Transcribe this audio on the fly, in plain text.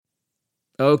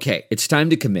Okay, it's time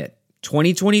to commit.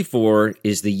 2024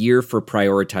 is the year for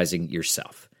prioritizing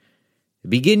yourself.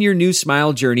 Begin your new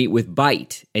smile journey with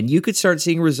Byte, and you could start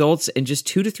seeing results in just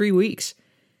 2 to 3 weeks.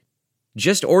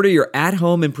 Just order your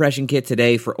at-home impression kit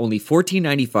today for only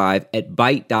 $14.95 at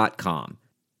Byte.com.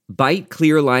 Byte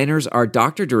clear liners are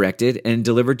doctor-directed and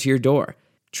delivered to your door.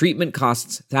 Treatment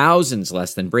costs thousands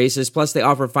less than braces, plus they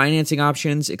offer financing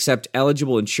options, accept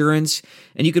eligible insurance,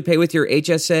 and you could pay with your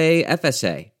HSA,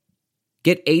 FSA.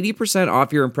 Get 80%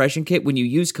 off your impression kit when you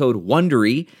use code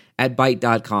WONDERY at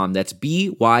Byte.com. That's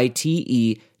BYTE.com.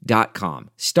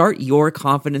 Start your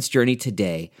confidence journey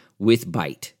today with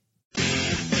Byte.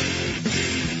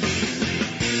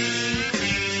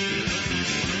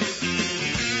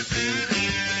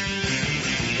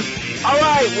 All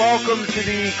right, welcome to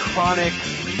the Chronic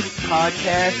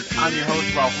Podcast. I'm your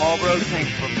host, Ralph Malbrough. Thanks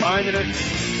for finding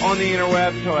us on the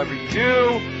interwebs, however you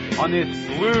do, on this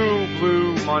blue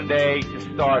Monday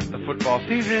to start the football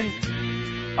season.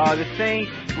 The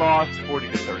Saints lost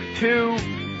 40-32.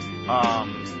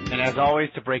 And as always,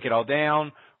 to break it all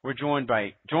down, we're joined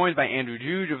by Andrew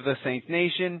Juge of the Saints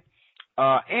Nation.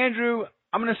 Andrew,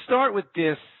 I'm going to start with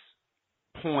this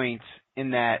point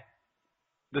in that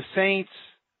the Saints,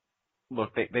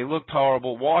 look, they looked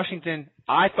horrible. Washington,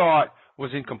 I thought,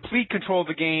 was in complete control of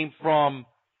the game from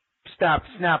snap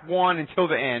one until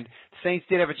the end. The Saints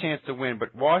did have a chance to win,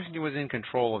 but Washington was in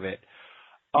control of it.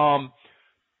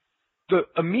 The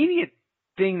immediate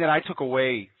thing that I took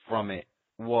away from it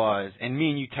was, and me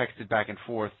and you texted back and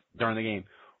forth during the game,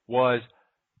 was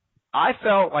I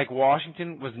felt like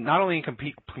Washington was not only in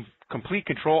complete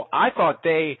control, I thought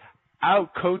they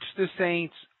outcoached the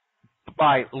Saints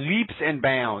by leaps and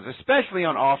bounds, especially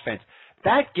on offense.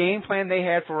 That game plan they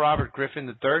had for Robert Griffin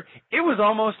III, it was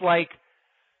almost like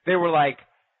they were like,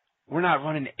 we're not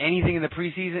running anything in the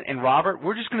preseason, and Robert,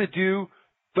 we're just going to do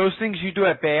those things you do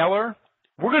at Baylor.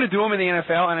 We're going to do them in the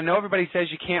NFL, and I know everybody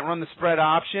says you can't run the spread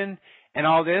option and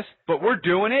all this, but we're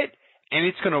doing it, and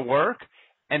it's going to work.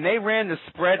 And they ran the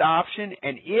spread option,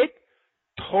 and it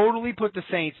totally put the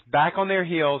Saints back on their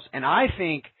heels, and I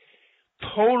think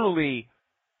totally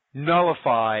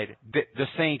nullified the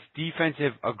Saints'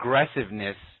 defensive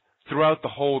aggressiveness throughout the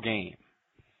whole game.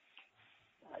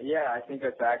 Yeah, I think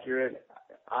that's accurate.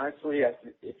 Honestly,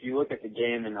 if you look at the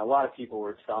game, and a lot of people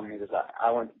were telling me this,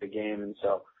 I went to the game, and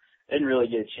so I didn't really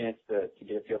get a chance to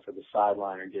get a feel for the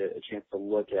sideline or get a chance to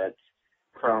look at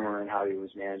Cromer and how he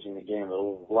was managing the game. But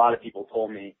a lot of people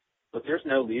told me, look, there's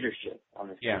no leadership on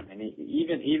this team. And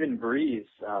even Breeze,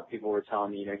 people were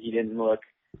telling me, he didn't look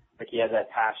like he had that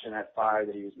passion, that fire,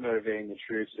 that he was motivating the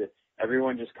troops. That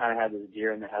everyone just kind of had this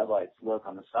deer in the headlights look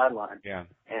on the sideline. Yeah.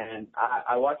 And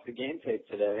I watched the game tape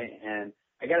today, and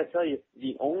I got to tell you,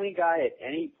 the only guy at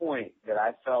any point that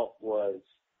I felt was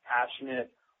passionate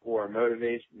or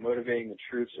motivating the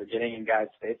troops or getting in guys'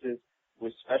 faces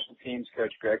was special teams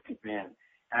coach Greg McMahon.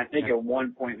 And I think at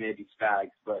one point maybe Spags,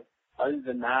 but other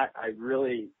than that, I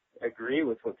really agree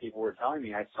with what people were telling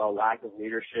me. I saw lack of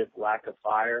leadership, lack of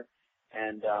fire,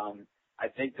 and I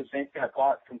think the Saints got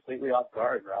caught completely off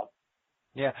guard, Ralph.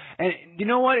 Yeah, and you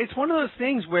know what? It's one of those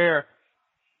things where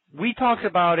we talked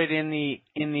about it in the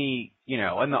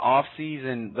off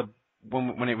season,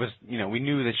 when it was, we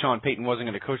knew that Sean Payton wasn't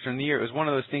going to coach during the year. It was one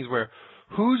of those things where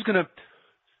who's going to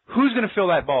fill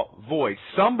that void?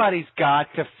 Somebody's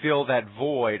got to fill that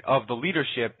void of the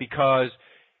leadership, because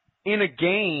in a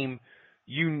game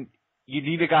you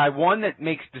need a guy, one, that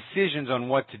makes decisions on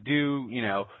what to do,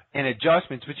 and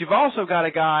adjustments, but you've also got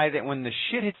a guy that when the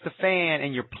shit hits the fan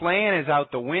and your plan is out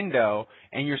the window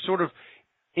and you're sort of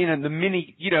in the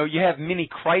mini, you have mini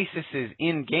crises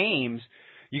in games,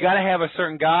 you got to have a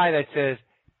certain guy that says,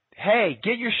 hey,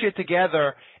 get your shit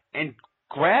together, and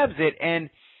grabs it. And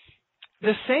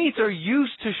the Saints are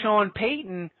used to Sean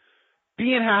Payton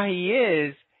being how he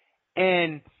is,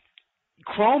 and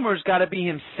Cromer's got to be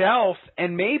himself,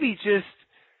 and maybe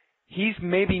he's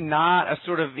maybe not a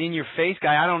sort of in-your-face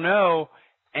guy. I don't know.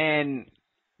 And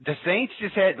the Saints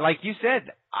just had, like you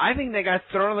said, I think they got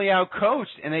thoroughly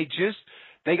outcoached, and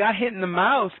they got hit in the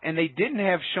mouth, and they didn't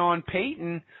have Sean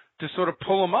Payton to sort of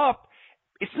pull them up.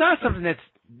 It's not something that's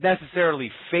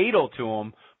necessarily fatal to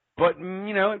them, but,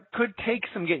 it could take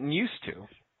some getting used to.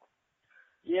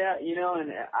 Yeah,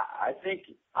 and I think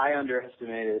I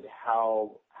underestimated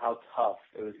how tough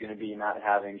it was going to be not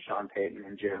having Sean Payton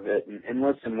and Joe Vitt. And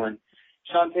listen, when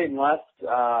Sean Payton left,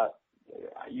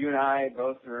 you and I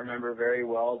both remember very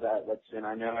well that, and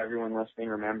I know everyone listening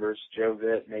remembers Joe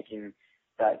Vitt making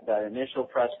that initial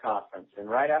press conference. And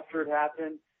right after it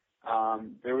happened,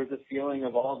 there was a feeling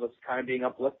of all of us kind of being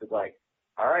uplifted, like,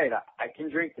 all right, I can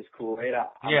drink this Kool-Aid.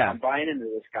 I'm buying into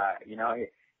this guy. You know,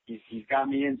 he's got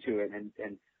me into it,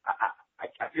 and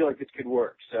I feel like this could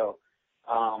work. So,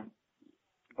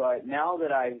 but now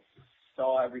that I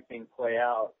saw everything play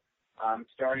out, I'm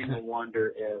starting to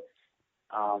wonder if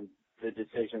the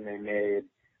decision they made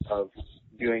of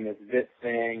doing this Vitz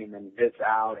thing and then Vitz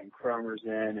out and Cromer's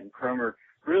in, and Cromer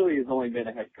really has only been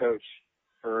a head coach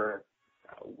for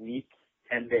a week,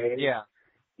 10 days. Yeah.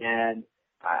 And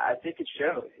I think it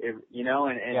showed, you know,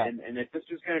 and if this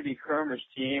was going to be Cromer's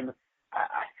team,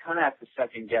 I kind of have to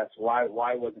second guess why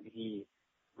wasn't he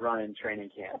running training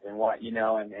camp and why, you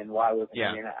know, and why wasn't he?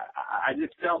 And I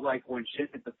just felt like when shit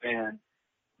hit the fan,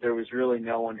 there was really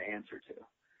no one to answer to.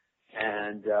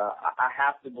 And I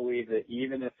have to believe that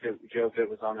even if Joe Vitt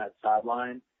was on that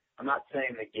sideline, I'm not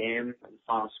saying the game, the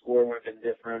final score would have been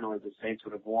different or the Saints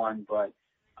would have won, but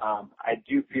I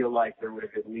do feel like there would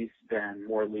have at least been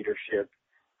more leadership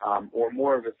or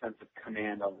more of a sense of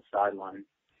command on the sideline.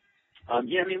 I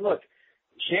mean, look,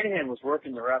 Shanahan was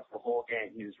working the refs the whole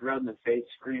game. He was red in the face,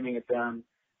 screaming at them.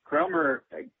 Cromer,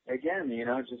 again, you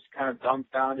know, just kind of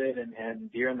dumbfounded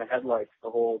and deer in the headlights the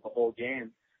whole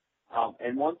game.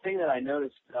 And one thing that I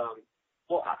noticed,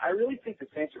 I really think the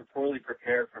Saints were poorly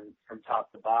prepared from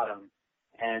top to bottom.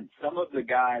 And some of the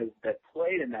guys that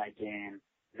played in that game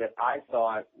that I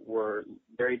thought were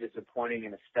very disappointing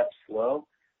and a step slow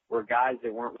were guys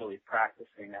that weren't really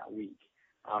practicing that week.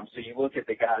 So you look at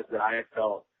the guys that I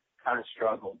felt kind of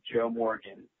struggled. Joe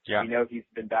Morgan, you know, he's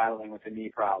been battling with a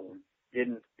knee problem.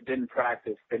 Didn't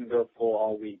practice, didn't go full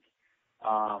all week.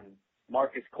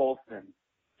 Marcus Colston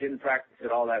didn't practice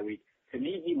at all that week. To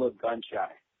me, he looked gun shy.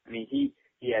 I mean, he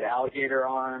had alligator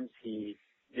arms. He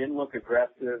didn't look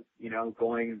aggressive, you know,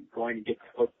 going to get the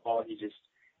football.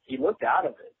 He looked out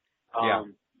of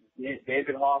it.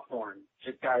 David Hawthorne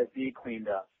just got his knee cleaned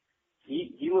up.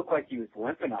 He looked like he was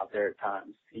limping out there at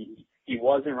times. He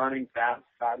wasn't running fast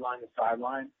sideline to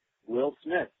sideline. Will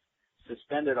Smith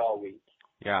suspended all week.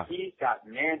 Yeah. He got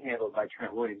manhandled by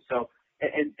Trent Williams. So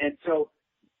and so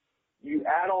you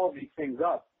add all of these things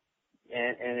up,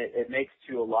 and it makes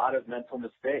to a lot of mental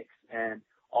mistakes. And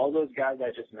all those guys I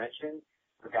just mentioned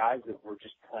were guys that were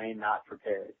just plain not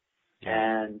prepared.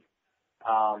 Yeah. And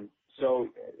so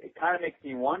it kind of makes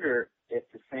me wonder if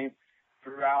the Saints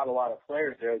threw out a lot of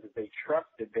players there that they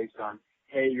trusted based on,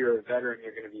 hey, you're a veteran,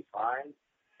 you're going to be fine.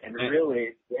 And really,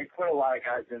 they put a lot of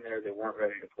guys in there that weren't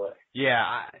ready to play. Yeah,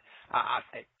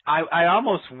 I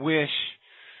almost wish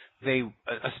they,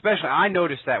 especially, I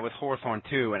noticed that with Hawthorne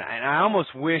too, and I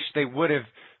almost wish they would have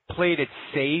played it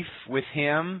safe with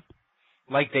him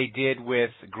like they did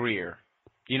with Greer.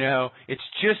 You know, it's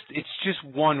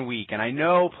just 1 week, and I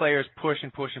know players push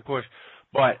and push and push,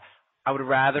 but I would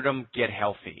rather them get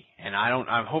healthy. And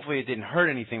hopefully it didn't hurt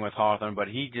anything with Hawthorne, but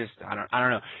he just, I don't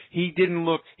know. He didn't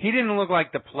look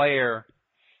like the player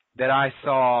that I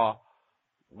saw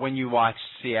when you watched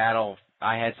Seattle.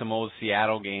 I had some old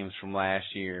Seattle games from last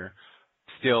year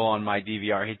still on my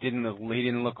DVR. He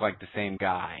didn't look like the same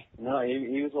guy. No,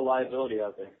 he was a liability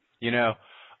out there. You know,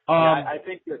 I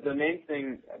think that the main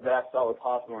thing that I saw with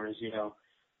Hawthorne is, you know,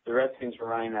 the Redskins were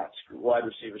running that wide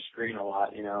receiver screen a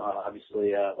lot, you know,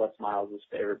 obviously Les Miles'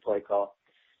 favorite play call.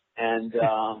 And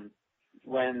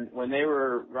when they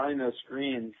were running those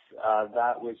screens,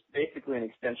 that was basically an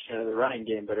extension of the running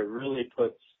game, but it really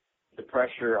puts the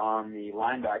pressure on the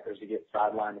linebackers to get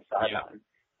sideline to sideline.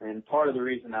 Yeah. And part of the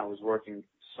reason that was working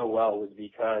so well was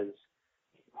because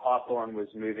Hawthorne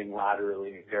was moving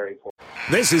laterally very poorly.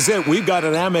 This is it. We've got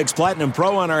an Amex Platinum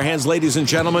Pro on our hands, ladies and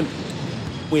gentlemen.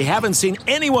 We haven't seen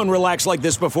anyone relax like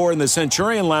this before in the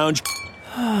Centurion Lounge.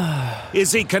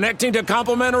 Is he connecting to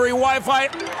complimentary Wi-Fi?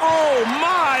 Oh,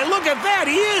 my! Look at that!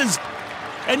 He is!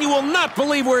 And you will not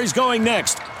believe where he's going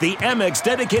next. The Amex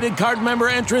dedicated card member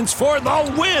entrance for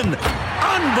the win!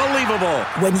 Unbelievable!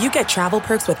 When you get travel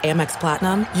perks with Amex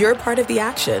Platinum, you're part of the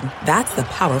action. That's the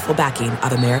powerful backing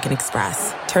of American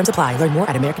Express. Terms apply. Learn more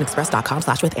at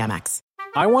americanexpress.com/withAmex.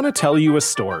 I want to tell you a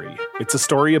story. It's a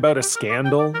story about a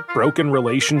scandal, broken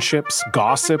relationships,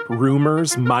 gossip,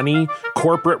 rumors, money,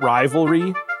 corporate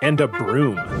rivalry, and a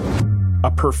broom.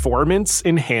 A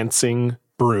performance-enhancing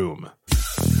broom.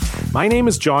 My name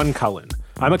is John Cullen.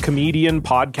 I'm a comedian,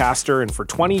 podcaster, and for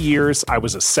 20 years, I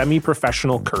was a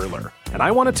semi-professional curler. And I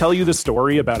want to tell you the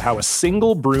story about how a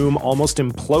single broom almost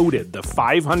imploded the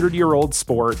 500-year-old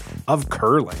sport of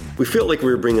curling. We felt like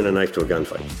we were bringing a knife to a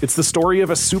gunfight. It's the story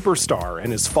of a superstar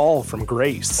and his fall from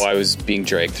grace. Well, I was being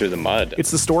dragged through the mud.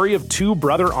 It's the story of two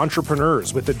brother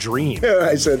entrepreneurs with a dream.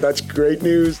 I said, that's great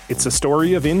news. It's a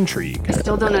story of intrigue. I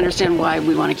still don't understand why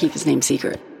we want to keep his name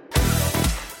secret.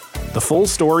 The full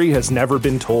story has never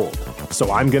been told.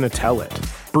 So I'm going to tell it.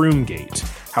 Broomgate.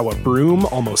 How a broom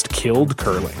almost killed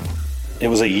curling. It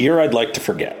was a year I'd like to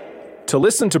forget. To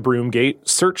listen to Broomgate,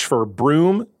 search for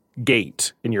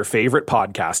Broomgate in your favorite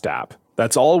podcast app.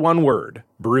 That's all one word.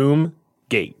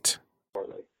 Broomgate.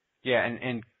 Yeah,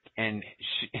 and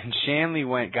Shanley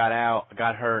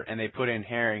got hurt, and they put in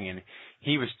Herring, and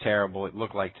he was terrible. It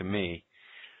looked like to me.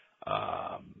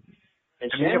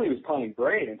 And Shanley was playing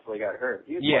great until he got hurt.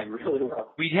 He was playing really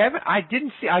well.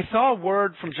 I saw a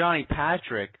word from Johnny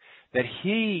Patrick that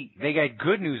they got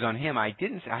good news on him. I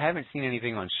haven't seen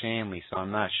anything on Shanley, so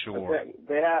I'm not sure.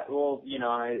 They had,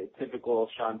 typical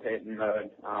Sean Payton mode.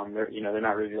 They're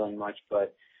not revealing much,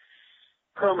 but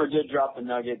Cromer did drop the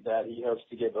nugget that he hopes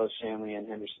to get both Shanley and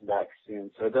Henderson back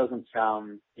soon. So it doesn't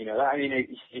sound,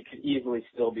 it could easily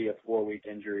still be a 4-week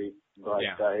injury, but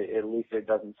at least it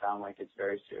doesn't sound like it's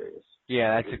very serious.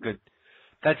 Yeah,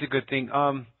 that's a good thing.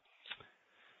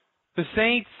 The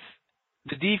Saints,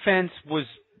 the defense was,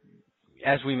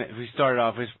 as we started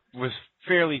off, was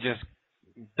fairly just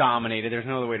dominated. There's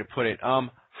no other way to put it.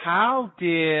 How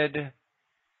did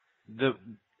the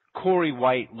Corey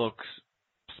White look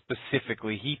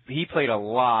specifically? He played a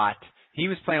lot. He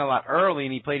was playing a lot early,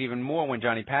 and he played even more when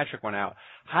Johnny Patrick went out.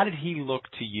 How did he look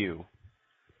to you?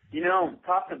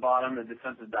 Top to bottom, the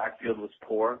defensive backfield was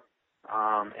poor.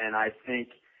 And I think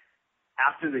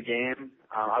after the game,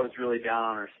 I was really down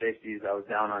on our safeties. I was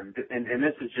down on, and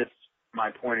this is just my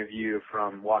point of view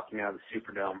from walking out of the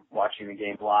Superdome, watching the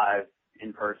game live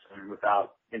in person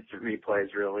without instant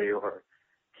replays really or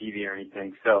TV or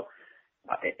anything. So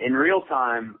in real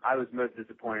time, I was most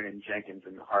disappointed in Jenkins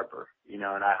and Harper, and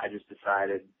I just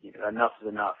decided, enough is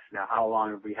enough. Now, how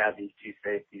long have we had these two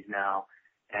safeties now?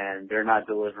 And they're not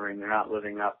delivering. They're not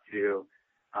living up to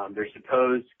their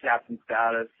supposed captain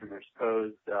status, and they're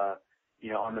supposed,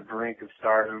 on the brink of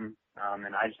stardom.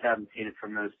 And I just haven't seen it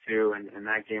from those two. And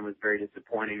that game was very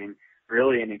disappointing and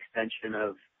really an extension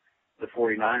of the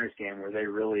 49ers game where they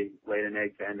really laid an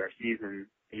egg to end our season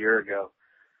a year ago.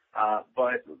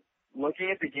 But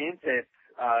looking at the game tape,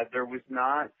 there was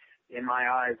not, in my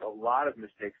eyes, a lot of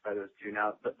mistakes by those two.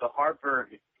 Now, the Harper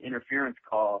interference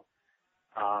call,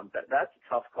 that's a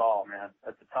tough call, man.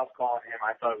 That's a tough call on him.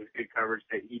 I thought it was good coverage.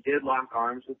 He did lock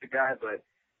arms with the guy, but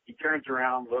he turns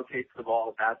around, locates the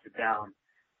ball, bats it down.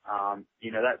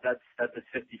 That's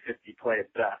a 50-50 play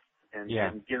at best. And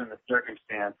given the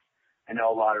circumstance, I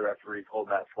know a lot of referees hold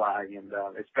that flag, and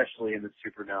especially in the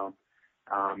Superdome.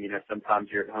 Sometimes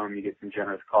you're at home, you get some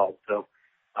generous calls. So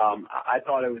I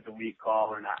thought it was a weak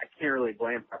call, and I can't really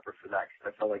blame Pepper for that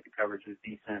because I felt like the coverage was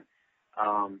decent.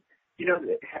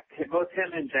 Both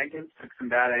him and Jenkins took some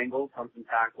bad angles on some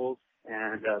tackles,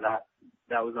 and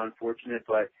that was unfortunate.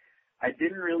 But I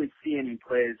didn't really see any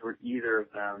plays where either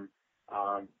of them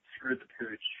screwed the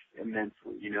pooch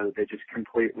immensely. They just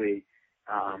completely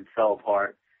fell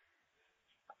apart.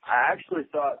 I actually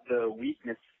thought the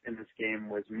weakness in this game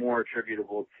was more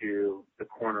attributable to the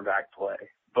cornerback play,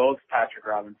 both Patrick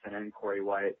Robinson and Corey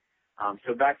White.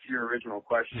 So back to your original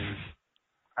question,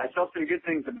 I saw some good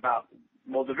things about,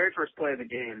 the very first play of the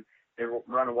game, they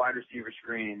run a wide receiver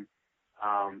screen.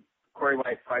 Corey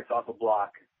White fights off a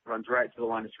block, runs right to the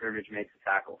line of scrimmage, makes a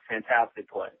tackle. Fantastic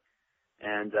play.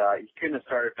 And he couldn't have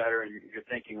started better, and you're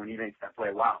thinking when he makes that play,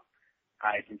 wow,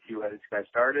 I can see why this guy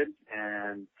started,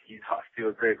 and he's off to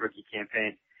a great rookie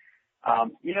campaign.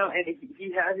 And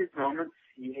he had his moments.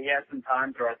 He had some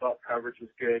times where I thought coverage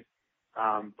was good.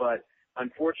 But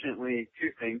unfortunately, two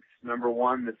things. Number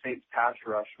one, the Saints pass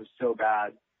rush was so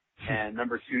bad. And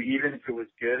number two, even if it was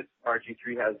good,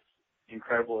 RG3 has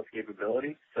incredible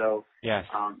escapability. So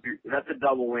that's a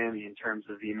double whammy in terms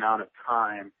of the amount of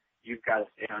time you've got to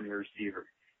stay on your receiver.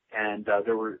 And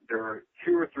there were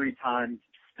 2 or 3 times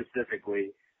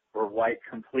specifically where White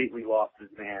completely lost his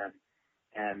man,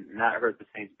 and that hurt the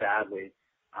Saints badly.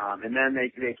 And then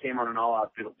they came on an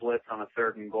all-out blitz on a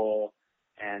 3rd and goal,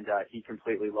 and he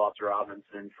completely lost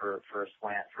Robinson for a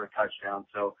slant for a touchdown.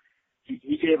 So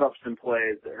he gave up some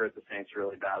plays that hurt the Saints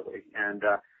really badly. And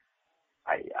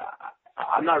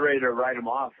I'm not ready to write him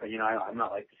off. I'm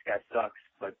not like this guy sucks.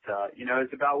 But,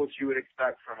 it's about what you would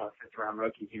expect from a 5th-round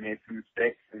rookie. He made some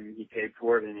mistakes, and he paid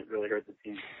for it, and it really hurt the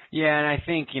team. Yeah, and I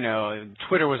think,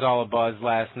 Twitter was all abuzz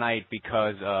last night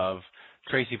because of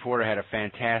Tracy Porter had a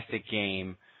fantastic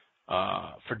game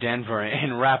for Denver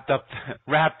and wrapped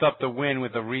up the win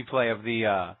with a replay of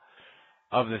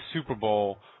the Super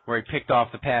Bowl where he picked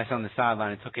off the pass on the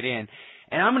sideline and took it in.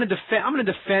 And I'm going to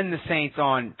defend the Saints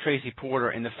on Tracy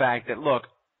Porter in the fact that, look,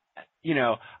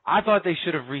 I thought they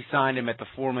should have re-signed him at the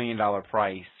 $4 million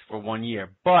price for 1 year.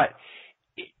 But,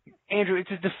 Andrew,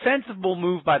 it's a defensible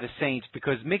move by the Saints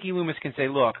because Mickey Loomis can say,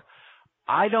 look,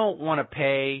 I don't want to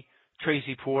pay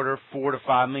Tracy Porter $4 to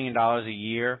 $5 million a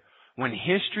year when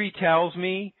history tells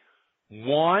me,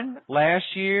 one, last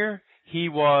year he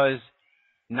was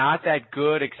not that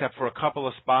good except for a couple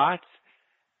of spots,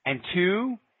 and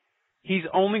two, he's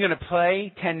only going to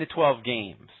play 10 to 12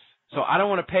 games. So I don't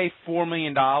want to pay $4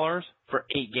 million for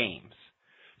 8 games.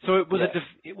 So it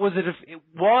was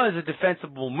a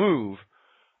defensible move,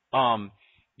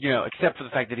 except for the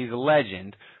fact that he's a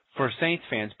legend for Saints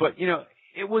fans. But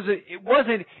it wasn't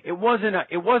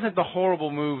the horrible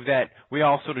move that we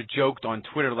all sort of joked on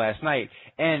Twitter last night.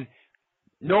 And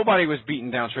nobody was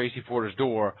beating down Tracy Porter's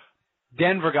door.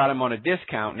 Denver got him on a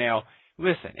discount. Now,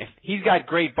 listen, if he's got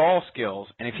great ball skills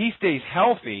and if he stays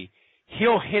healthy,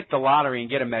 he'll hit the lottery and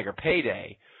get a mega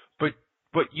payday.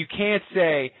 But you can't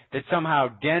say that somehow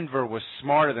Denver was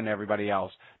smarter than everybody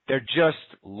else. They're just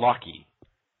lucky.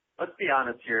 Let's be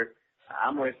honest here.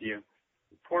 I'm with you.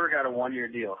 Porter got a 1-year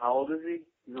deal. How old is he?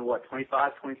 He's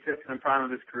 25, 26 in the prime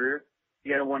of his career. He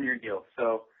got a 1-year deal.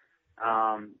 So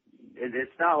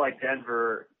it's not like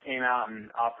Denver came out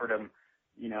and offered him,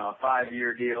 a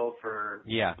 5-year deal for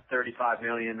 $35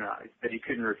 million that he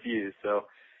couldn't refuse. So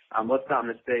let's not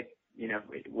mistake,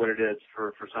 what it is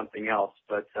for something else.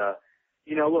 But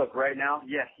look, right now,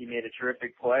 he made a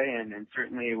terrific play, and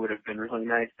certainly it would have been really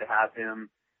nice to have him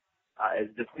as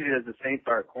depleted as the Saints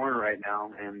are at corner right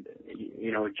now, and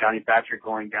with Johnny Patrick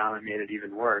going down, it made it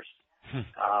even worse.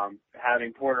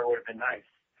 Having Porter would have been nice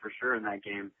for sure in that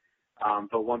game.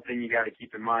 But one thing you got to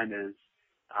keep in mind is,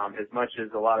 as much as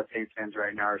a lot of Saints fans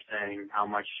right now are saying how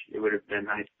much it would have been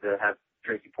nice to have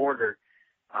Tracy Porter,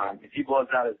 if he blows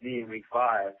out his knee in Week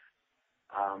 5,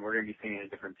 we're going to be singing a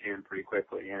different tune pretty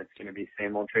quickly, and it's going to be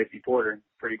same old Tracy Porter.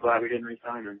 Pretty glad we didn't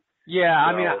re-sign him.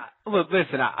 Yeah, so, look,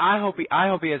 listen. I hope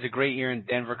he has a great year in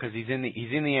Denver because he's in the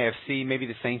AFC. Maybe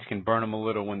the Saints can burn him a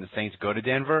little when the Saints go to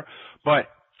Denver. But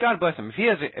God bless him.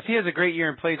 If he has a great year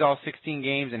and plays all 16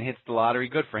 games and hits the lottery,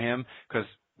 good for him. Because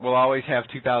we'll always have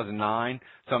 2009.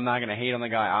 So I'm not going to hate on the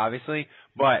guy, obviously.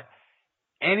 But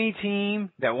any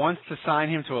team that wants to sign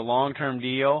him to a long-term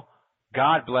deal,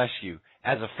 God bless you.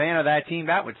 As a fan of that team,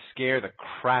 that would scare the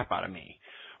crap out of me.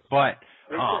 But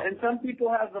and some people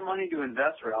have the money to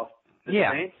invest, Ralph. The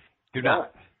Saints do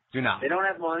not. They don't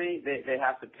have money. They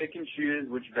have to pick and choose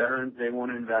which veterans they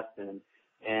want to invest in.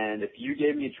 And if you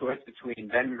gave me a choice between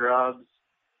Ben Grubbs,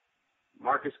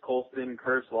 Marcus Colston,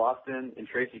 Curtis Lofton, and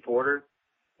Tracy Porter,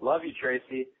 love you,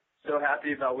 Tracy. So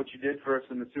happy about what you did for us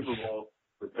in the Super Bowl,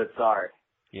 but sorry.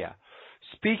 Yeah.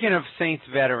 Speaking of Saints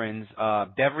veterans,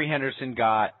 Devery Henderson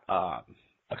got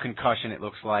a concussion, it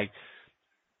looks like.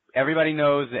 Everybody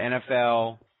knows the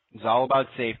NFL is all about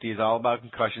safety, is all about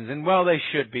concussions, and, well, they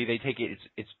should be. They take it.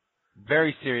 It's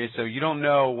very serious, so you don't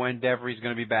know when Devery's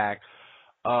going to be back.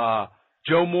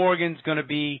 Joe Morgan's going to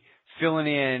be filling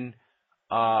in.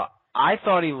 I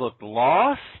thought he looked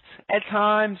lost at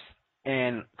times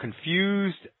and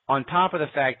confused, on top of the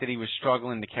fact that he was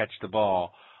struggling to catch the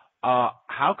ball.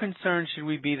 How concerned should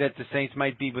we be that the Saints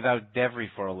might be without Devery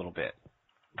for a little bit?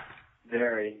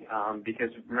 Very, because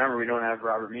remember, we don't have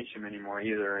Robert Meacham anymore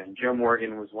either, and Joe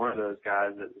Morgan was one of those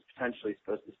guys that was potentially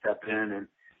supposed to step in and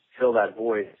fill that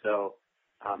void. So,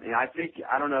 and I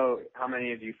don't know how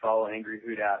many of you follow Angry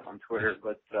Hoodat on Twitter,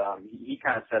 but he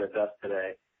kind of said it best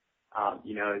today.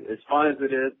 As fun as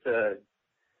it is to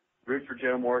root for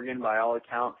Joe Morgan, by all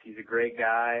accounts, he's a great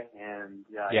guy, and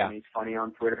he's funny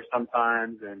on Twitter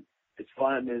sometimes, and as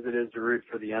fun as it is to root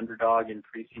for the underdog in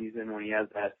preseason when he has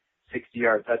that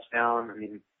 60-yard touchdown. I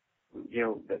mean,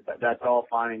 that's all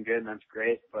fine and good, and that's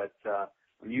great. But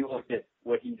when you look at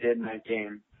what he did in that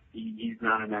game, he's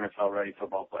not an NFL-ready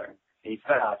football player. He's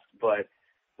fast, but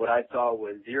what I saw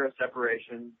was zero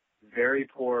separation, very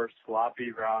poor,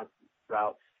 sloppy routes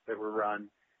that were run,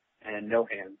 and no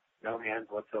hands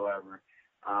whatsoever.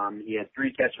 He had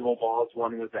 3 catchable balls.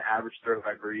 One was the average throw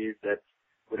by Breeze that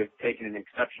would have taken an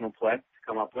exceptional play to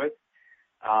come up with.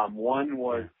 One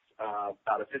was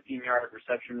about a 15-yard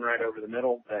reception right over the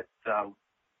middle that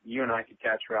you and I could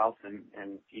catch, Ralph,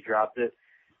 and he dropped it.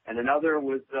 And another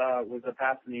was a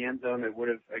pass in the end zone that would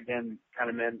have, again, kind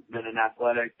of been an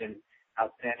athletic and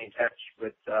outstanding catch,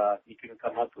 but he couldn't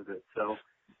come up with it. So,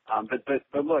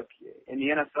 but look, in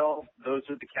the NFL, those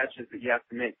are the catches that you have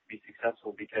to make to be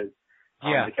successful because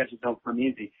the catches don't come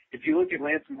easy. If you look at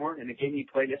Lance Moore in the game he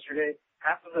played yesterday,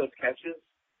 half of those catches,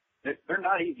 they're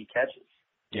not easy catches.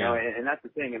 You know, and that's the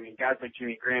thing. I mean, guys like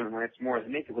Jimmy Graham and Lance Moore,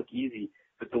 they make it look easy,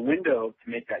 but the window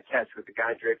to make that catch with the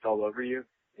guy draped all over you,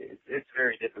 it's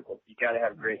very difficult. You got to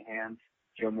have great hands.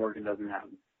 Joe Morgan doesn't have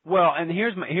them. Well, and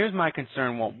here's my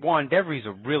concern. Well, one, Devery's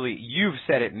you've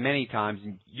said it many times,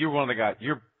 and you're one of the guys.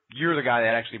 you're the guy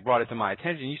that actually brought it to my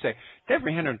attention. You say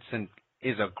Devery Henderson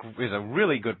is a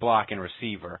really good blocking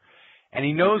receiver, and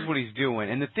he knows what he's doing.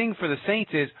 And the thing for the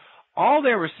Saints is all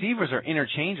their receivers are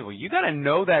interchangeable. You got to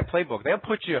know that playbook. They'll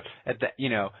put you at the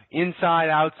inside,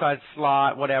 outside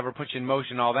slot, whatever, put you in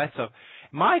motion, all that stuff.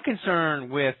 My concern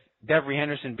with Devery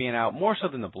Henderson being out, more so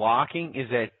than the blocking, is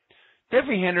that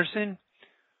Devery Henderson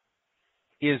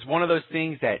is one of those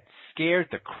things that scared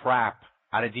the crap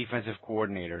out of defensive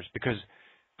coordinators because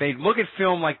they look at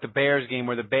film like the Bears game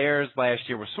where the Bears last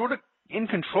year were sort of in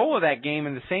control of that game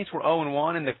and the Saints were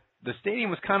 0-1 and the stadium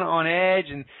was kind of on edge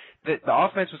and the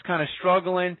offense was kind of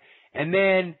struggling, and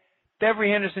then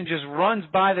Devery Henderson just runs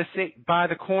by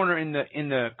the corner in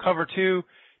the cover two.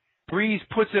 Breeze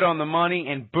puts it on the money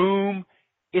and boom,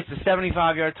 it's a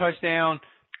 75-yard touchdown.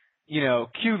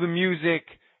 Cue the music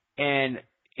and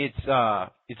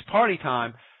it's party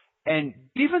time. And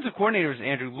defensive coordinators,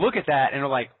 Andrew, look at that and are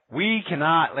like, we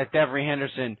cannot let Devery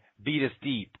Henderson beat us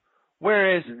deep.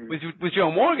 Whereas with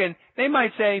Joe Morgan, they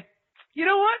might say, you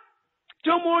know what,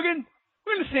 Joe Morgan,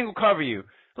 we're going to single cover you.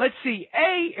 Let's see,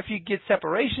 A, if you get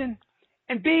separation,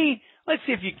 and B, let's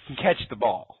see if you can catch the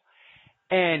ball.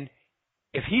 And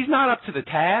if he's not up to the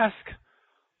task,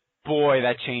 boy,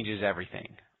 that changes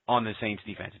everything on the Saints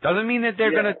defense. It doesn't mean that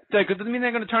they're going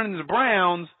to turn into the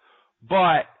Browns,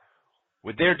 but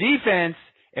with their defense,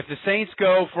 if the Saints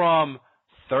go from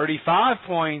 35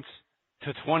 points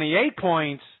to 28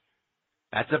 points,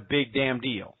 that's a big damn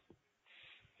deal.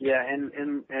 Yeah,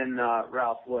 and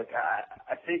Ralph, look,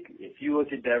 I think if you look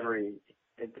at Devery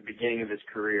at the beginning of his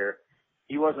career,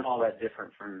 he wasn't all that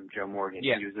different from Joe Morgan.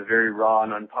 Yeah. He was a very raw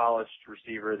and unpolished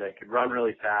receiver that could run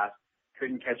really fast,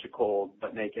 couldn't catch a cold,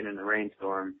 but make it in a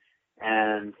rainstorm,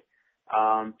 and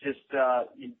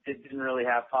he didn't really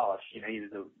have polish. He was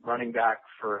a running back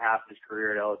for half his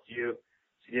career at LSU.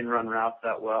 So he didn't run routes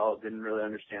that well, didn't really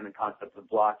understand the concept of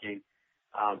blocking.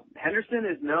 Henderson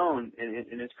is known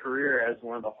in his career as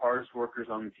one of the hardest workers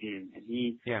on the team, and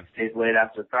he stays late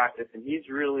after practice, and he's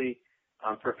really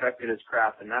perfected his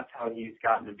craft, and that's how he's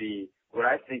gotten to be what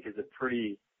I think is a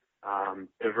pretty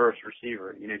diverse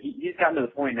receiver. He's gotten to the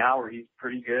point now where he's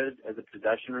pretty good as a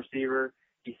possession receiver.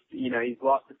 He's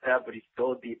lost a step, but he's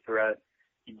still a deep threat.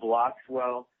 He blocks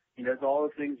well. He does all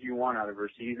the things you want out of a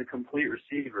receiver. He's a complete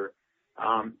receiver.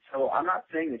 So I'm not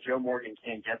saying that Joe Morgan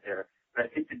can't get there, but I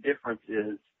think the difference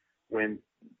is when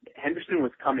Henderson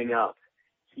was coming up,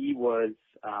 he was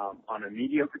on a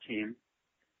mediocre team,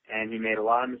 and he made a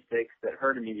lot of mistakes that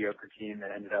hurt a mediocre team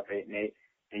that ended up 8-8,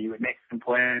 and he would make some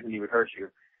plays and he would hurt you.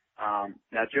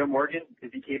 Now, Joe Morgan,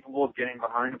 is he capable of getting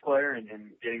behind a player and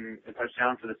getting a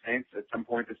touchdown for the Saints at some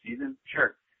point this season?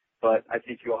 Sure. But I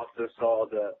think you also saw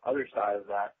the other side of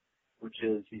that, which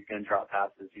is he's going to drop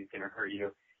passes, he's going to hurt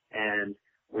you. And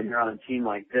when you're on a team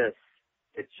like this,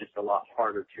 it's just a lot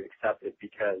harder to accept it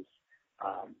because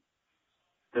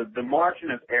the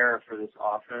margin of error for this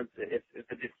offense, if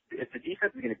the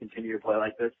defense is going to continue to play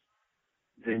like this,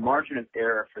 the margin of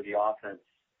error for the offense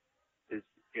is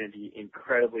going to be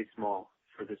incredibly small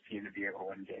for this team to be able to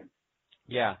win games.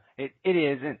 Yeah, it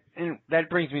is, and that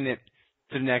brings me to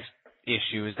the next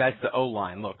issue. That's the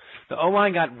O-line. Look, the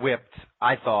O-line got whipped,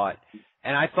 I thought,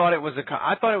 and I thought it was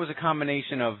a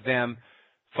combination of them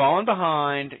falling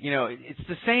behind. It's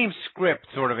the same script,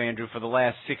 sort of, Andrew, for the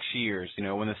last 6 years.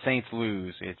 When the Saints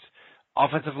lose, it's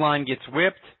offensive line gets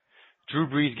whipped, Drew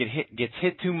Brees gets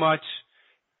hit too much,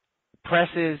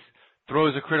 presses,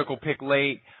 throws a critical pick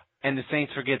late, and the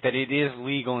Saints forget that it is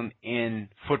legal in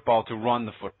football to run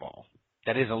the football.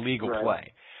 That is a legal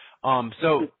play.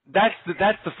 So that's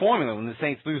the formula when the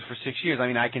Saints lose for 6 years. I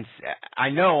mean, I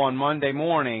know on Monday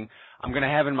morning I'm going to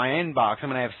have in my inbox, I'm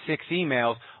going to have 6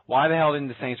 emails. Why the hell didn't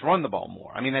the Saints run the ball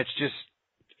more? I mean, it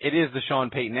is the Sean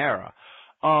Payton era.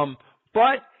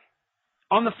 But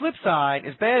on the flip side,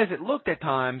 as bad as it looked at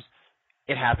times,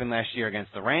 it happened last year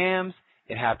against the Rams.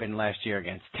 It happened last year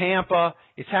against Tampa.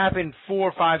 It's happened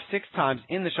 4, 5, 6 times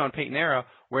in the Sean Payton era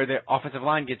where the offensive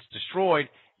line gets destroyed.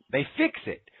 They fix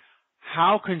it.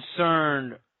 How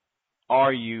concerned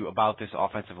are you about this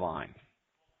offensive line?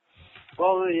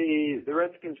 Well, the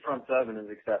Redskins front seven is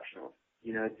exceptional.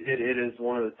 It is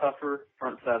one of the tougher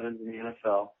front sevens in the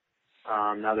NFL.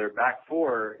 Now their back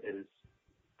four is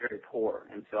very poor,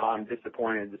 and so I'm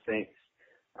disappointed the Saints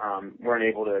weren't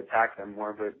able to attack them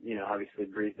more, but, obviously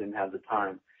Brees didn't have the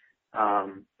time.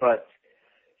 But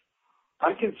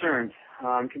I'm concerned.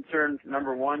 I'm concerned,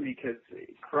 number one, because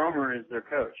Cromer is their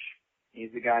coach. He's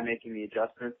the guy making the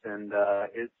adjustments, and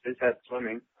his head's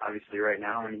swimming, obviously, right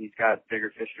now, and he's got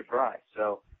bigger fish to fry.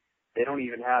 So they don't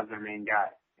even have their main guy,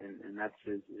 and that's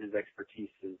his expertise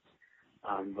is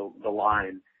the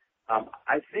line.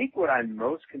 I think what I'm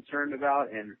most concerned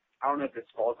about, and I don't know if this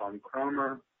falls on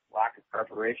Cromer, lack of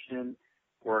preparation,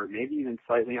 or maybe even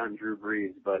slightly on Drew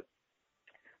Brees, but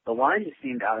the line just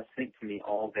seemed out of sync to me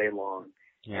all day long.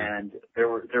 Yeah. And there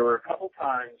were a couple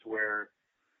times where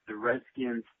the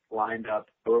Redskins lined up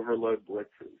overload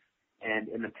blitzes. And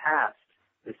in the past,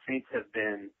 the Saints have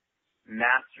been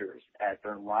masters at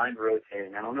their line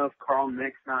rotating. I don't know if Carl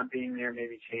Mick's not being there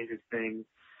maybe changes things.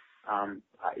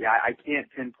 I can't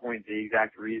pinpoint the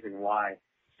exact reason why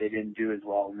they didn't do as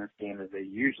well in this game as they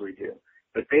usually do.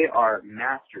 But they are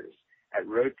masters at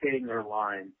rotating their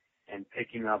line and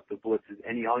picking up the blitzes.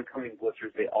 Any oncoming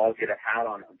blitzers, they all get a hat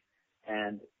on them.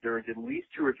 And there was at least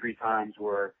 2 or 3 times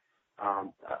where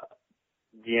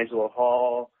D'Angelo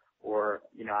Hall or,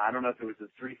 I don't know if it was the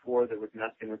 3-4 that was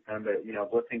messing with them, but,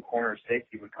 blitzing corner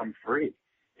safety would come free.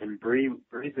 And Brees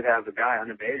would have the guy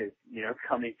unabated,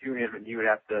 coming to him, and he would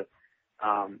have to,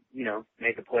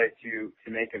 make a play to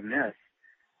make him miss.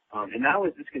 And that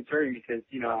was disconcerting because,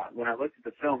 when I looked at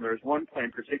the film, there was one play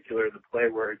in particular, the play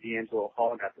where D'Angelo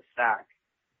Hall got the sack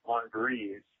on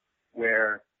Brees,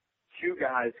 where 2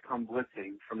 guys come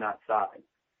blitzing from that side.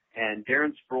 And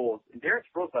Darren Sproles,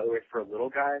 by the way, for a little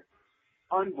guy,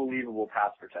 unbelievable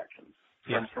pass protection.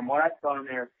 Yeah. From what I saw in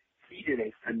there, he did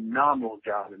a phenomenal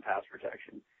job in pass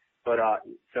protection. But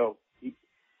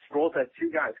Sproles has 2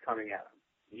 guys coming at him.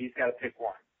 He's got to pick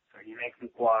one. So he makes his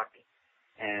block,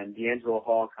 and D'Angelo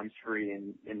Hall comes free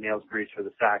and nails Brees for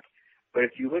the sack. But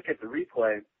if you look at the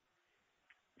replay,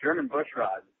 German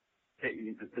Bushrod,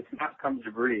 the snap comes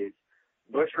to Brees.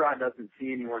 Bushrod doesn't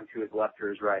see anyone to his left or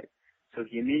his right. So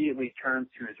he immediately turns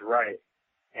to his right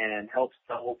and helps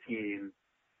double team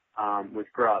with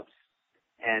Grubbs.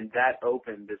 And that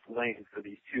opened this lane for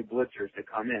these 2 blitzers to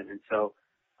come in. And so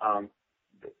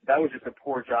that was just a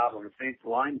poor job on the Saints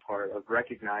line part of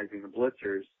recognizing the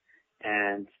blitzers.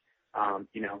 And,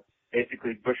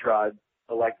 basically Bushrod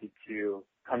elected to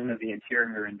come into the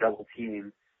interior and double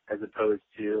team as opposed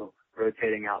to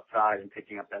rotating outside and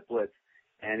picking up that blitz.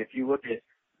 And if you look at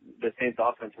the Saints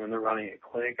offense when they're running a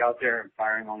clinic out there and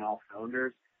firing on all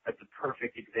cylinders, that's a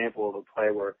perfect example of a play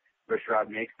where Bushrod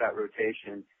makes that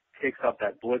rotation, picks up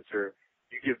that blitzer.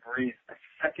 You give Brees a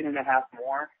second and a half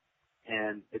more,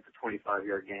 and it's a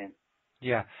 25-yard gain.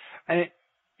 Yeah. And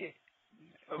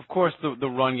of course, the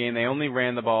run game, they only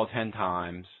ran the ball 10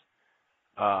 times.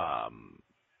 I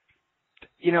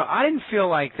didn't feel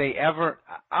like I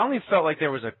only felt like there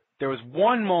was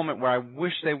one moment where I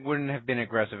wish they wouldn't have been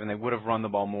aggressive and they would have run the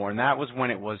ball more, and that was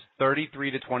when it was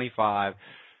 33-25.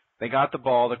 They got the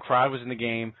ball. The crowd was in the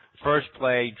game. First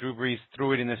play, Drew Brees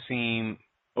threw it in the seam,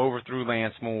 overthrew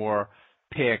Lance Moore,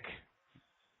 pick.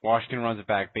 Washington runs it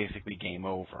back, basically game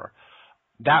over.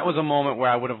 That was a moment where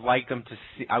I would have liked them to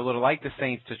see. I would have liked the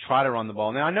Saints to try to run the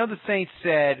ball. Now, I know the Saints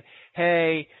said,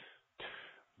 hey,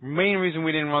 main reason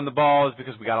we didn't run the ball is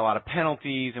because we got a lot of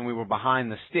penalties and we were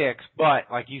behind the sticks.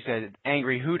 But, like you said,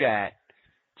 Angry Houdat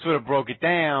sort of broke it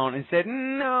down and said,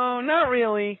 no, not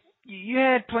really. You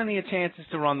had plenty of chances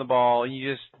to run the ball, and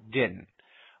you just didn't.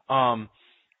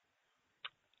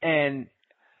 And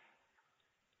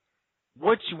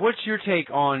what's your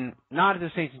take on, not the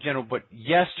Saints in general, but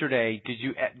yesterday?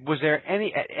 Was there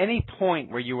at any point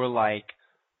where you were like,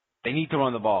 they need to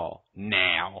run the ball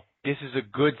now? This is a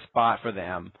good spot for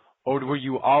them, or were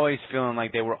you always feeling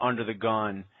like they were under the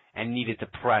gun and needed to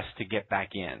press to get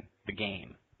back in the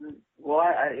game? Well,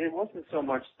 it wasn't so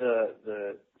much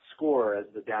the score as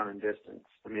the down and distance.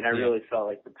 I mean, I really felt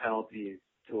like the penalties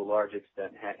to a large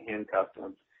extent handcuffed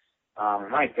them.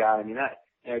 My God, I mean,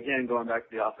 again, going back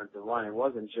to the offensive line, it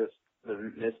wasn't just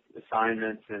the missed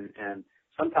assignments and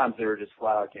sometimes they were just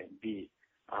flat out getting beat.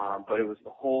 But it was the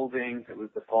holdings, it was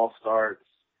the false starts.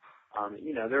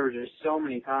 There were just so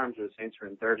many times where the Saints were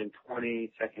in 3rd and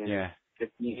 20, 2nd and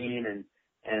 15,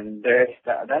 and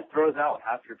that throws out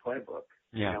half your playbook.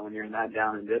 When you're in that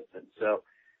down and distance. So,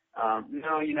 I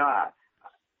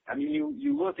mean,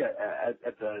 you look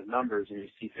at the numbers and you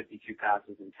see 52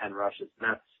 passes and 10 rushes,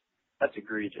 and that's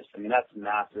egregious. I mean, that's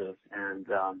massive, and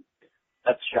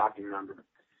that's a shocking number.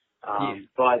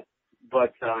 But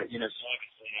obviously I would have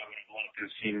loved to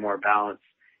have seen more balance.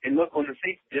 And look, when the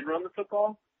Saints did run the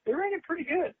football, they ran it pretty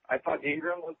good. I thought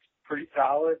Ingram looked pretty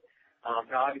solid.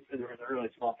 Now, obviously, there was a really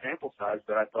small sample size,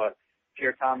 but I thought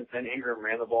Pierre Thomas and Ingram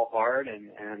ran the ball hard,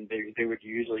 and they would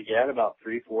usually get about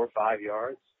 3, 4, 5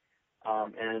 yards.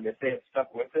 And if they had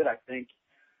stuck with it, I think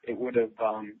it would have.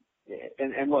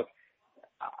 And look,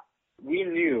 we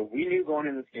knew going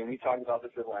into this game. We talked about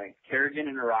this at length. Kerrigan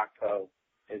and Arakpo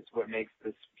is what makes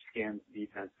this Skins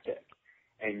defense tick,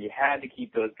 and you had to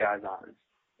keep those guys honest.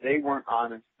 They weren't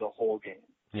honest the whole game.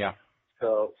 Yeah.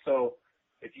 So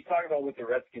if you talk about what the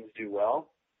Redskins do well,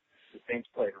 the Saints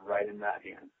played right in that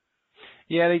hand.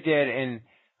 Yeah, they did. And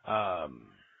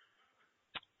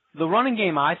the running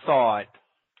game, I thought,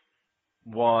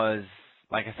 was,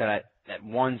 like I said, at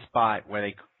one spot where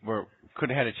they could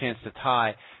have had a chance to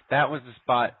tie. That was the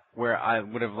spot where I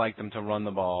would have liked them to run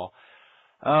the ball.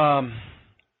 I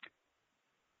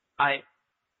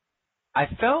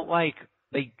felt like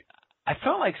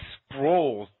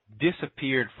Sproles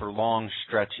disappeared for long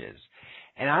stretches,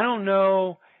 and I don't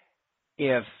know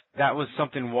if that was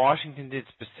something Washington did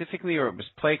specifically or it was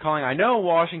play calling. I know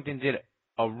Washington did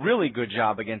a really good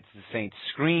job against the Saints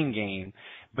screen game,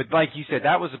 but like you said,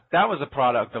 that was a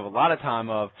product of a lot of time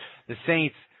of the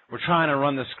Saints were trying to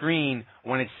run the screen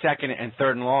when it's second and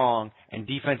third and long, and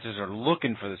defenses are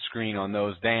looking for the screen on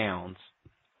those downs.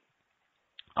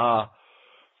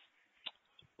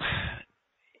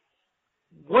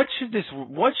 What should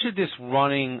this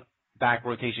running back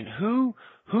rotation? Who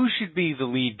should be the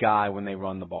lead guy when they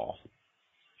run the ball?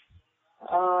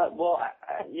 Well,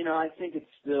 I think it's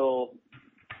still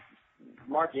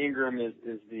Mark Ingram is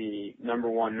the number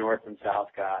one north and south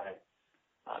guy.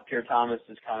 Pierre Thomas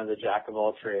is kind of the jack of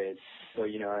all trades. So,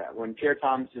 when Pierre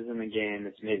Thomas is in the game,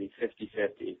 it's maybe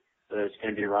 50-50. So there's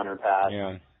going to be run or pass.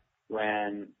 Yeah.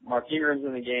 When Mark Ingram's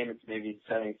in the game, it's maybe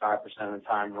 75% of the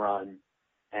time run.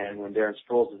 And when Darren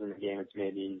Sproles is in the game, it's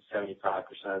maybe 75%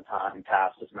 of the time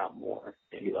pass, if not more.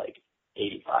 Maybe like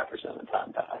 85% of the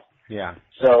time pass. Yeah.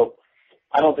 So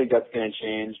I don't think that's going to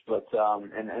change, but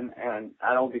and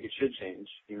I don't think it should change.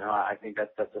 I think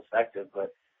that's effective,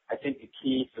 but I think the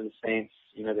key for the Saints,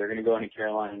 they're going to go into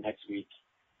Carolina next week.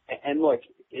 And look,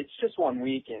 it's just 1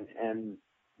 week, and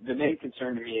the main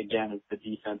concern to me again is the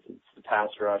defense. It's the pass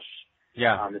rush.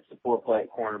 Yeah. It's the poor play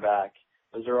at cornerback.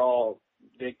 Those are all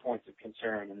big points of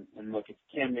concern. And look, if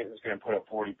Cam Newton's going to put up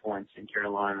 40 points in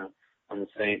Carolina on the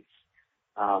Saints,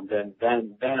 then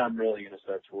I'm really going to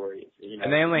start to worry.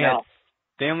 And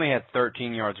they only had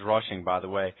 13 yards rushing, by the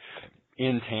way,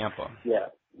 in Tampa. Yeah,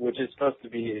 which is supposed to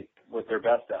be what they're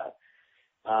best at.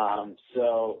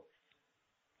 So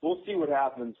we'll see what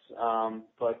happens. I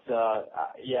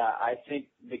think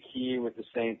the key with the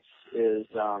Saints is,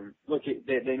 look,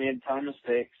 they made a ton of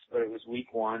mistakes, but it was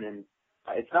week 1, and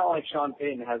it's not like Sean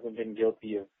Payton hasn't been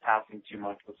guilty of passing too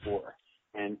much before.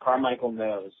 And Carmichael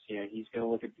knows, he's going to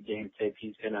look at the game tape,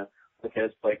 he's going to look at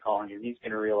his play calling, and he's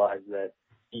going to realize that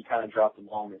he kind of dropped the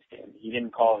ball in this game. He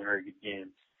didn't call a very good game.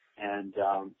 And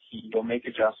he'll make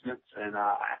adjustments, and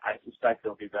I suspect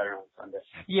they'll be better on Sunday.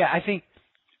 Yeah, I think,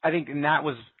 and that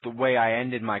was the way I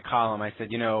ended my column. I said,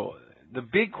 the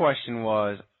big question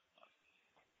was,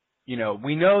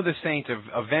 we know the Saints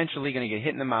are eventually going to get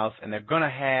hit in the mouth, and they're going to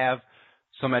have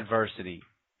some adversity,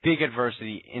 big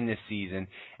adversity in this season,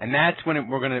 and that's when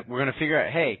we're going to figure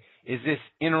out, hey, is this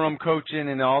interim coaching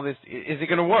and all this, is it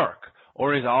going to work,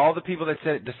 or is all the people that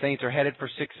said the Saints are headed for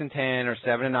 6-10 or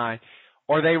 7-9?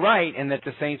 Are they right, and that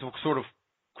the Saints will sort of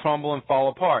crumble and fall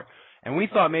apart? And we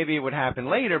thought maybe it would happen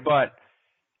later, but,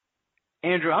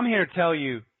 Andrew, I'm here to tell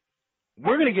you,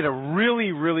 we're going to get a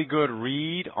really, really good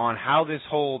read on how this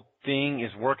whole thing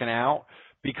is working out,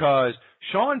 because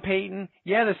Sean Payton,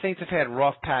 the Saints have had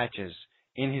rough patches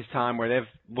in his time where they've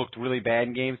looked really bad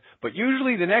in games, but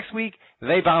usually the next week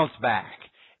they bounce back.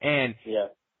 And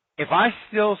if I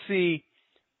still see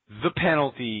the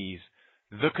penalties,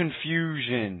 the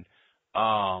confusion,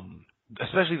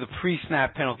 especially the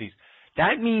pre-snap penalties,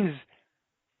 that means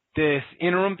this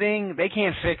interim thing, they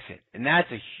can't fix it. And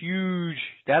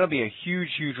that'll be a huge,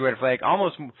 huge red flag,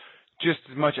 almost just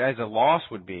as much as a loss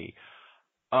would be.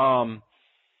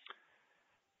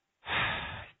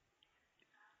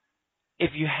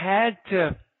 If you had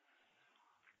to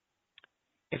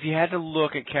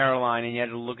look at Carolina and you had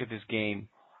to look at this game,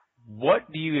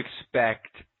 what do you expect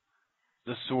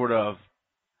the sort of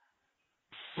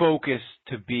focus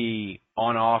to be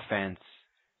on offense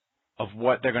of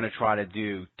what they're going to try to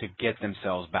do to get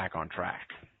themselves back on track?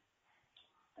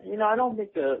 I don't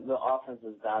think the offense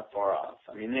is that far off.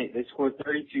 I mean, they scored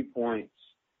 32 points.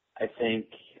 I think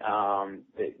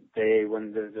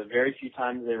when the very few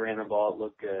times they ran the ball, it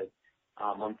looked good.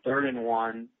 On 3rd and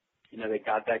 1, they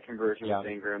got that conversion with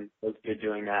Ingram. It was good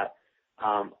doing that.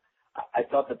 I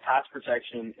thought the pass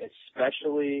protection,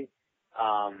 especially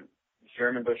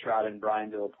Sherman Bushrod and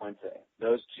Brian De La Puente,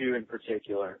 those two in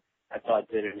particular, I thought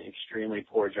did an extremely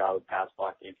poor job of pass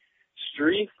blocking.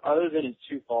 Strief, other than his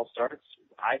 2 false starts,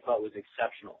 I thought was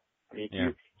exceptional. I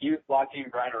mean, he was blocking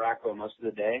Brian Arakpo most of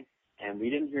the day, and we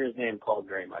didn't hear his name called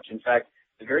very much. In fact,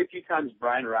 the very few times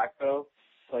Brian Arakpo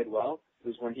played well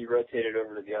was when he rotated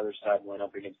over to the other side and went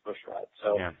up against Bushrod.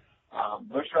 So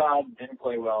Bushrod didn't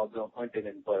play well. Dylan Puente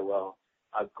didn't play well.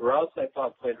 Gross, I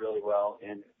thought, played really well,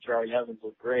 and Charlie Evans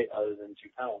looked great other than 2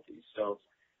 penalties. So,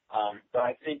 but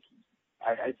I think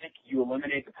you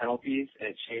eliminate the penalties and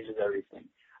it changes everything.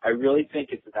 I really think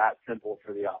it's that simple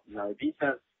for the offense. Now, the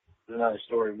defense is another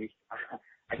story.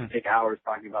 I can take hours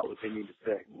talking about what they need to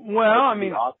fix. Well, I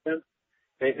mean, the offense,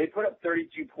 they put up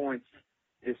 32 points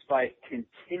despite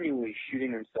continually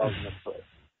shooting themselves in the foot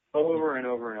over and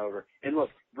over and over. And look,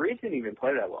 Brees didn't even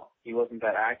play that well. He wasn't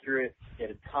that accurate. He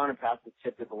had a ton of passes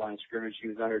tipped at the line of scrimmage. He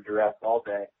was under duress all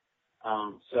day.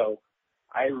 So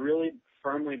I really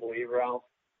firmly believe, Ralph,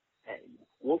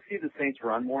 we'll see the Saints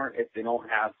run more if they don't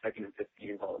have 2nd and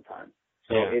 15s all the time.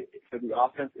 So for the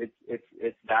offense,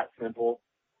 it's that simple.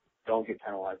 Don't get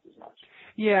penalized as much.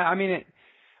 Yeah, I mean,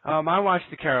 I watched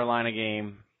the Carolina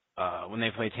game when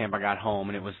they played Tampa. I got home,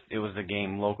 and it was a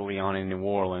game locally on in New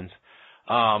Orleans.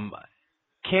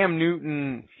 Cam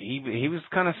Newton, he was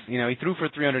kind of, he threw for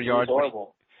 300 yards.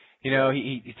 Horrible. But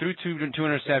he threw two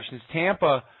interceptions.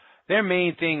 Tampa, their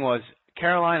main thing was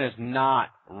Carolina's not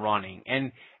running,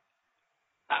 and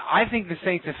I think the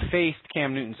Saints have faced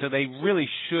Cam Newton, so they really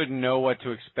should know what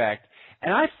to expect.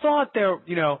 And I thought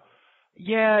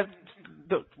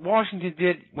Washington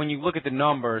did. When you look at the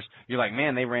numbers, you're like,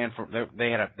 man, they ran for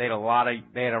they had a lot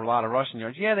of rushing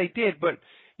yards. Yeah, they did, but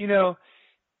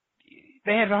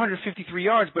they had 153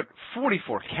 yards, but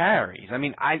 44 carries. I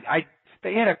mean,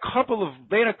 they had a couple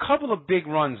of big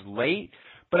runs late,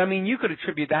 but I mean, you could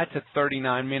attribute that to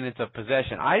 39 minutes of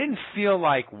possession. I didn't feel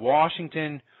like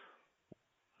Washington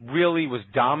really was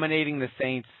dominating the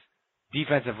Saints'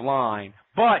 defensive line,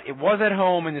 but it was at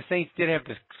home, and the Saints did have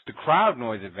the crowd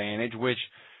noise advantage, which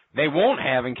they won't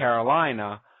have in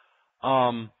Carolina.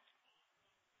 Did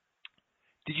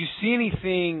you see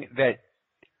anything that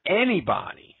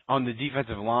anybody on the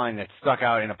defensive line that stuck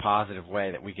out in a positive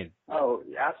way that we can? Oh,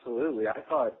 absolutely. I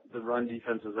thought the run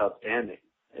defense was outstanding,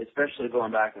 especially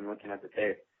going back and looking at the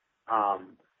tape.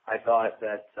 I thought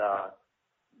that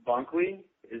Bunkley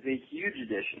is a huge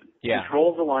addition. Yeah.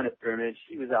 Controls the line of scrimmage.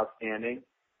 He was outstanding.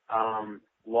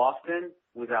 Lofton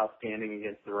was outstanding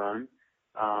against the run.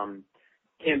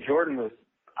 Cam Jordan was,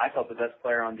 I thought, the best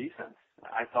player on defense.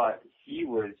 I thought he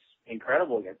was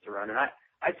incredible against the run. And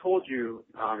I told you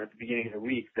at the beginning of the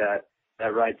week that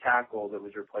right tackle that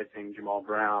was replacing Jamal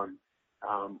Brown,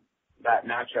 that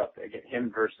matchup,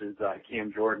 him versus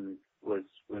Cam Jordan, was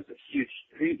a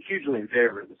hugely in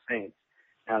favor of the Saints.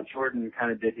 Now, Jordan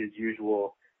kind of did his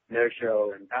usual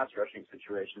no-show in pass rushing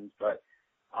situations, but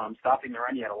stopping the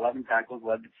run, he had 11 tackles,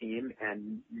 led the team,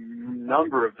 and a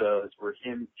number of those were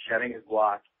him shedding his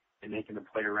block and making the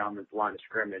play around the line of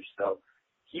scrimmage. So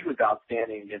he was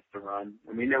outstanding against the run.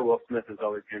 And we know Will Smith is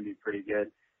always going to be pretty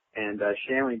good. And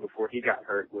Shanley, before he got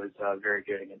hurt, was very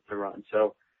good against the run.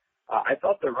 So I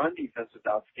thought the run defense was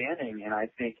outstanding, and I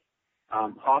think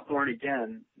Hawthorne,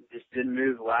 again, just didn't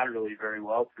move laterally very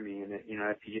well for me. And,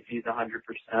 if he's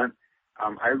 100%,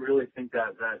 I really think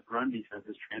that run defense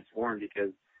is transformed,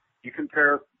 because you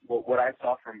compare what I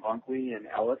saw from Bunkley and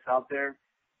Ellis out there,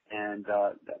 and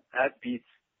that beats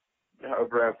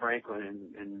Brad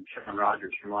Franklin and Sean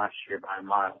Rogers from last year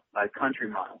by a country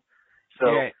mile. So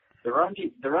the run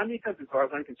defense, as far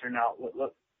as I'm concerned, now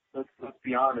let's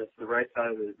be honest, the right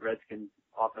side of the Redskins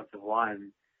offensive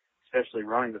line, especially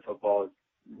running the football, is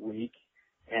weak,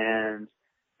 and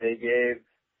they gave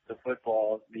the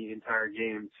football the entire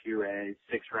game to a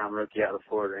 6th-round rookie out of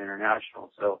Florida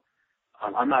International. So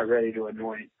I'm not ready to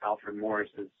anoint Alfred Morris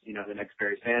as the next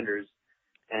Barry Sanders,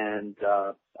 and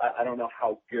I don't know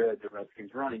how good the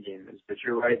Redskins running game is, but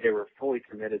you're right, they were fully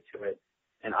committed to it,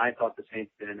 and I thought the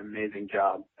Saints did an amazing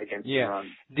job against the run.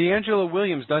 D'Angelo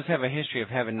Williams does have a history of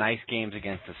having nice games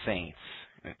against the Saints,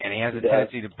 and he has a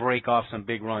tendency to break off some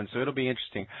big runs, so it'll be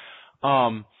interesting.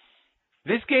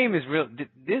 This game is real.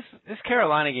 This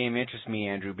Carolina game interests me,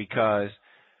 Andrew, because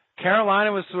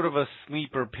Carolina was sort of a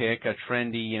sleeper pick, a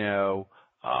trendy,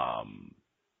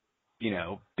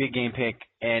 big game pick.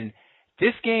 And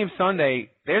this game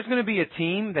Sunday, there's going to be a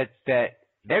team that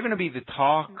they're going to be the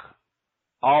talk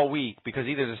all week, because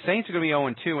either the Saints are going to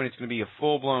be 0-2 and it's going to be a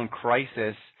full-blown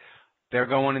crisis. They're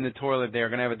going in the toilet. They're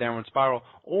going to have a downward spiral,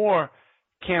 or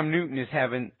Cam Newton is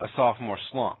having a sophomore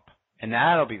slump, and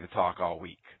that'll be the talk all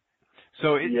week.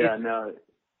 So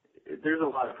there's a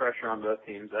lot of pressure on both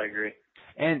teams. I agree.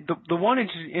 And the one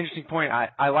interesting point,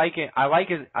 I like it. I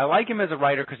like him as a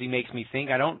writer because he makes me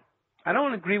think. I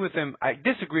don't agree with him. I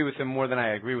disagree with him more than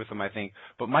I agree with him, I think.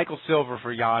 But Michael Silver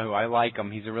for Yahoo, I like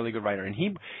him. He's a really good writer, and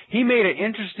he made an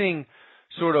interesting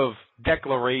sort of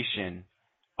declaration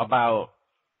about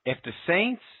if the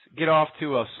Saints get off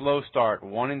to a slow start,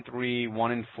 1-3,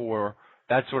 1-4,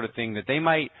 that sort of thing, that they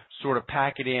might sort of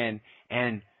pack it in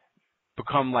and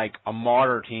become like a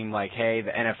martyr team, like, hey,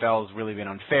 the NFL has really been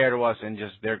unfair to us, and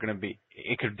just they're going to be,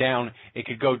 it could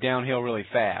go downhill really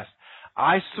fast.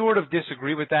 I sort of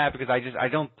disagree with that because I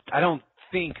don't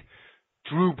think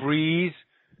Drew Brees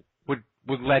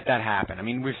would let that happen. I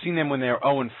mean, we've seen them when they were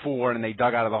 0-4 and they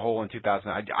dug out of the hole in 2000.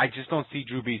 I just don't see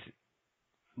Drew Brees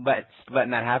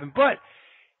letting that happen. But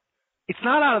it's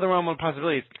not out of the realm of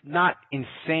possibility. It's not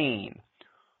insane.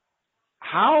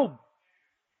 How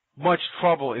much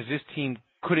trouble is this team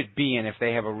could it be in if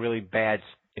they have a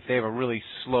really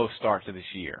slow start to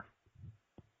this year?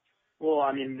 Well,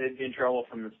 I mean, they'd be in trouble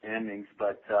from the standings,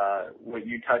 but what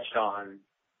you touched on,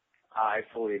 I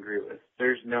fully agree with.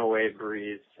 There's no way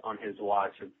Breeze on his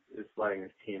watch is letting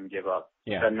his team give up.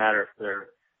 Yeah. It doesn't matter if they're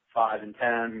 5-10,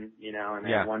 and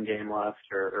they have one game left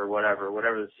or whatever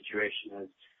the situation is.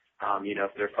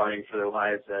 If they're fighting for their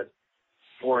lives at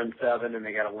 4-7 and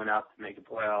they got to win out to make the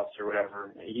playoffs or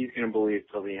whatever, he's going to believe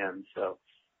till the end. So,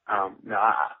 no,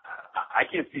 I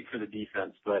can't speak for the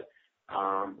defense, but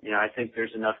I think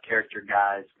there's enough character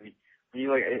guys.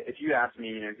 If you ask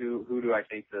me, who do I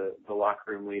think the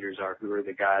locker room leaders are? Who are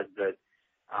the guys that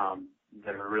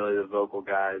are really the vocal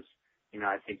guys?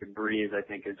 I think of Breeze. I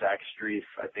think of Zach Strief.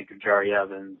 I think of Jari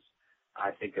Evans.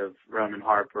 I think of Roman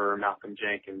Harper, Malcolm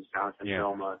Jenkins, Jonathan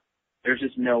Vilma. There's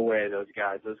just no way those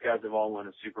guys have all won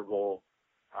a Super Bowl.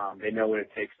 They know what it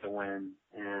takes to win.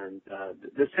 And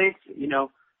the Saints,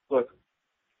 look,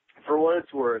 for what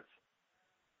it's worth,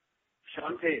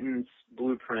 Sean Payton's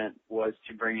blueprint was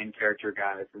to bring in character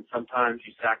guys, and sometimes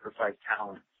you sacrifice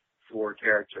talent for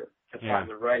character to find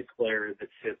the right player that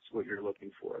fits what you're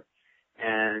looking for.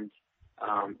 And,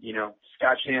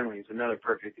 Scott Shanley is another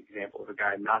perfect example of a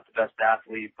guy, not the best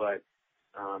athlete, but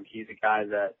he's a guy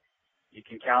that you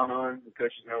can count on. The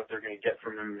coaches know what they're going to get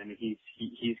from him, and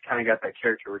he's kind of got that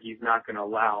character where he's not going to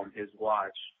allow his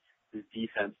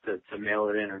defense to mail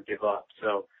it in or give up.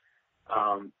 So,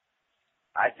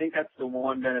 I think that's the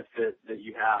one benefit that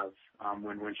you have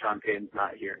when Sean Payton's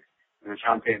not here. When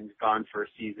Sean Payton's gone for a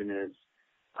season is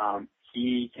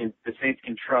the Saints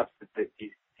can trust that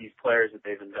these players that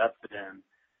they've invested in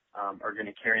are going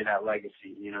to carry that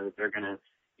legacy. That they're going to,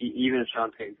 even if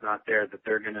Sean Payton's not there, that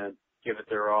they're going to give it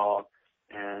their all.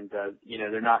 And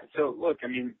they're not. So look, I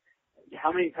mean,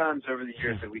 how many times over the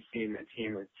years have we seen a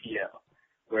team with T.O.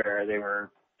 where they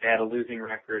had a losing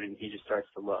record and he just starts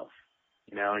to loaf?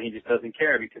 And he just doesn't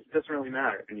care because it doesn't really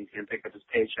matter. And he's going to pick up his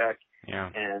paycheck.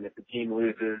 Yeah. And if the team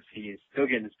loses, he's still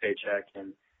getting his paycheck,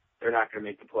 and they're not going to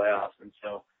make the playoffs. And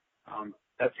so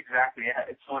that's exactly it.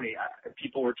 It's funny.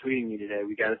 People were tweeting me today.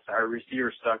 We got our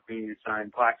receiver stuck. We need to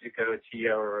sign Plaxico,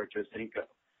 T.O., or Josinko.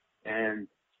 And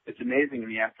it's amazing to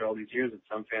me after all these years that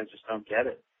some fans just don't get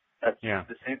it.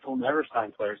 The Saints will never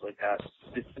sign players like that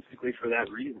specifically for that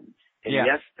reason. And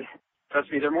yes,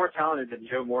 trust me, they're more talented than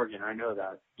Joe Morgan. I know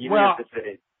that. Even at this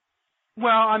age. Well,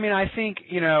 I mean, I think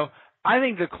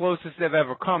the closest they've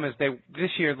ever come is this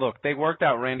year. Look, they worked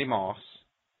out Randy Moss,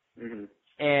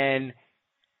 and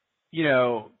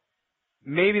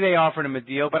maybe they offered him a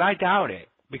deal, but I doubt it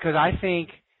because I think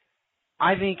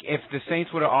if the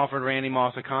Saints would have offered Randy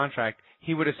Moss a contract,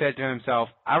 he would have said to himself,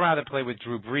 "I'd rather play with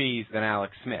Drew Brees than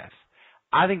Alex Smith."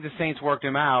 I think the Saints worked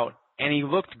him out, and he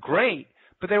looked great,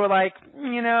 but they were like,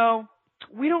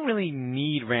 we don't really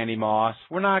need Randy Moss.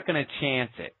 We're not going to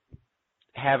chance it,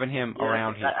 having him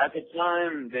around here. At the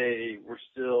time, they were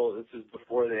this is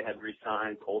before they had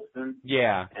re-signed Colston.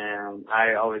 Yeah. And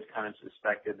I always kind of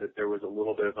suspected that there was a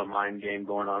little bit of a mind game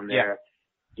going on there.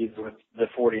 Yeah. Even with the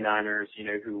 49ers,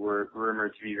 who were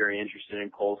rumored to be very interested in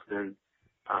Colston,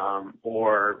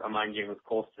 or a mind game with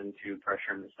Colston to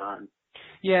pressure him to sign.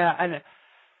 Yeah, and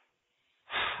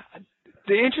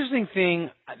the interesting thing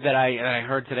that I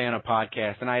heard today on a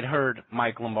podcast, and I'd heard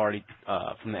Mike Lombardi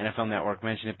from the NFL Network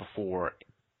mention it before,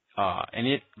 and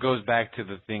it goes back to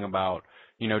the thing about,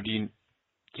 do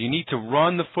you need to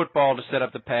run the football to set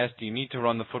up the pass? Do you need to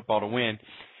run the football to win?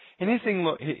 And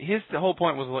his whole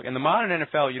point was, look, in the modern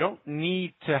NFL, you don't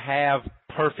need to have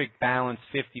perfect balance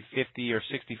 50-50 or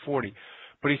 60-40.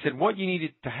 But he said what you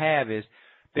needed to have is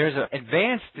there's an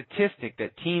advanced statistic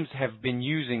that teams have been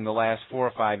using the last 4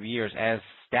 or 5 years as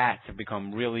stats have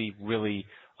become really, really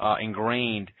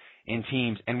ingrained in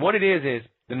teams. And what it is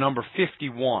the number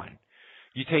 51.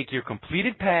 You take your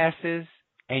completed passes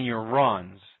and your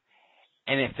runs,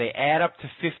 and if they add up to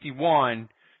 51,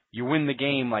 you win the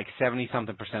game like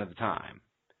 70-something% of the time.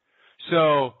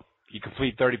 So you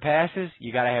complete 30 passes,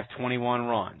 you got to have 21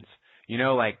 runs.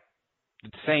 Like the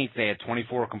Saints, they had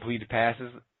 24 completed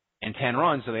passes and 10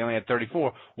 runs, so they only had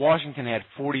 34. Washington had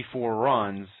 44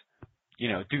 runs.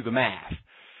 Do the math.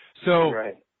 So,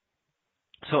 right.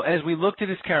 So as we look to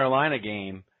this Carolina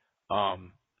game, I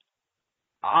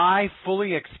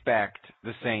fully expect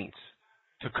the Saints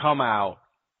to come out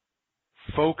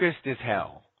focused as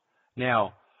hell.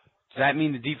 Now, does that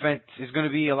mean the defense is going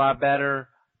to be a lot better?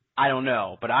 I don't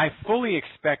know. But I fully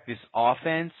expect this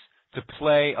offense to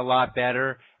play a lot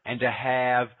better and to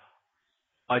have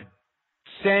a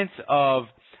sense of,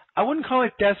 I wouldn't call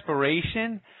it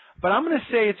desperation, but I'm going to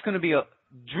say it's going to be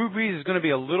Drew Brees is going to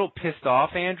be a little pissed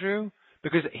off, Andrew,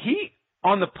 because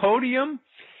on the podium,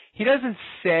 he doesn't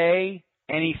say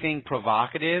anything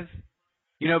provocative,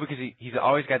 because he's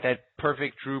always got that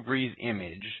perfect Drew Brees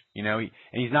image, and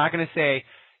he's not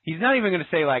even going to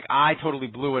say, like, I totally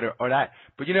blew it or that.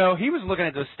 But, he was looking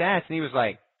at those stats, and he was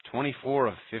like, 24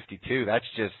 of 52. That's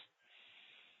just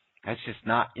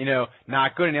not,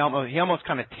 not good. And he almost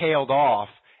kind of tailed off,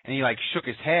 and he, like, shook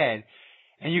his head.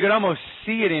 And you could almost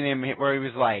see it in him where he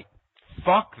was like,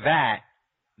 fuck that.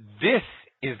 This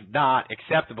is not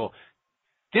acceptable.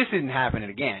 This isn't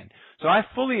happening again. So I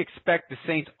fully expect the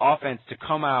Saints offense to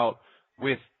come out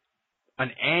with an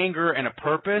anger and a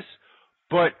purpose.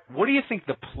 But what do you think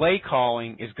the play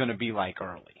calling is going to be like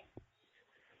early?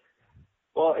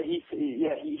 Well, he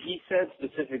said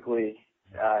specifically,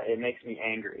 it makes me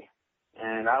angry.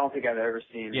 And I don't think I've ever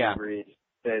seen Drew Brees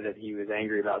say that he was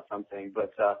angry about something.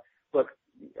 But, look,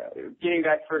 getting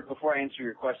back before I answer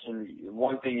your question,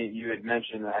 one thing that you had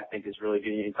mentioned that I think is really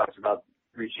good, you talked about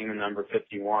reaching the number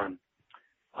 51.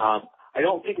 I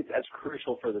don't think it's as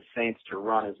crucial for the Saints to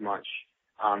run as much.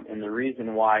 And the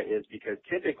reason why is because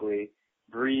typically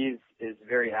Brees is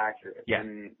very accurate. Yeah.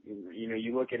 And,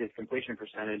 you look at his completion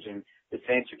percentage, and the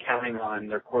Saints are counting on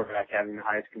their quarterback having the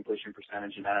highest completion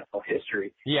percentage in NFL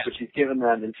history, which he's given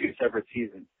them in 2 separate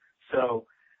seasons. So,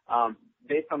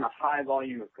 based on the high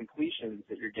volume of completions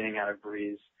that you're getting out of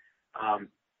Brees,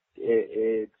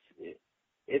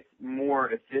 it's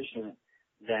more efficient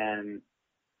than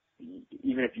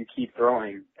even if you keep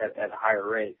throwing at a higher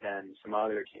rate than some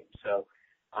other teams. So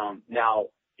now,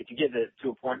 if you get to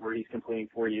a point where he's completing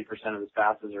 48% of his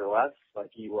passes or less, like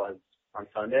he was on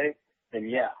Sunday, then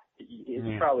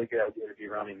it's probably a good idea to be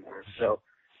running more. So,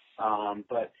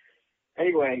 but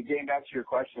anyway, getting back to your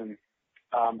question,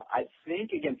 I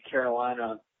think against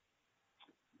Carolina,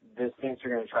 the Saints are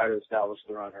going to try to establish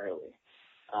the run early.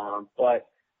 But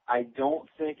I don't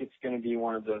think it's going to be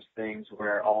one of those things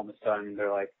where all of a sudden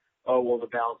they're like, oh, well, the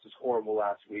balance was horrible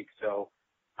last week, so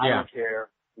I don't care.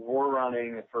 We're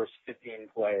running the first 15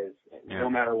 plays, no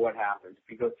matter what happens. If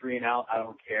we go 3 and out, I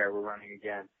don't care. We're running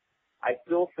again. I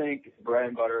still think the bread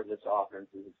and butter of this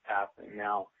offense is its passing.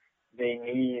 Now, they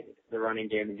need the running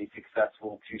game to be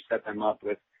successful to set them up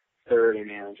with 3rd and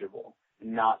manageable,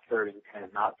 not 3rd and 10,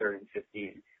 not 3rd and 15.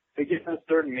 If they get those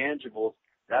 3rd and manageables,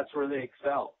 that's where they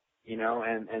excel,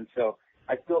 and so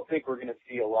I still think we're going to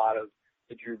see a lot of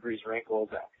the Drew Brees wrinkles.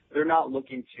 They're not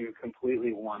looking to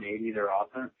completely 180 their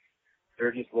offense.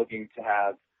 They're just looking to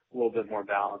have a little bit more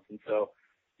balance. And so,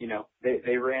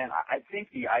 they ran, I think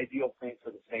the ideal thing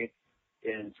for the Saints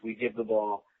is we give the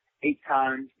ball 8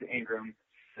 times to Ingram,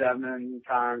 7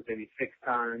 times, maybe 6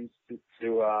 times to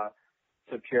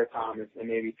Pierre Thomas, and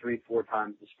maybe 3-4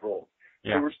 times to Sproles.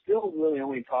 Yeah. So we're still really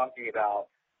only talking about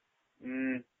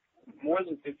more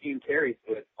than 15 carries,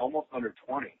 but almost under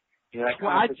 20. That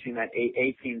kind of puts you in that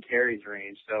 18 carries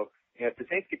range. So, if the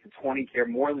Saints get to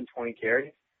more than 20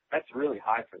 carries, that's really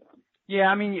high for them.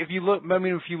 Yeah, if you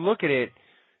look at it,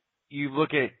 you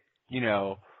look at,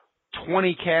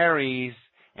 20 carries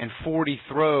and 40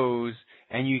 throws,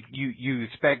 and you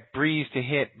expect Brees to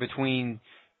hit between,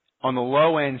 on the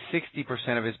low end,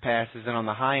 60% of his passes, and on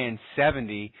the high end,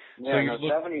 70. Yeah,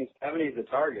 70 is the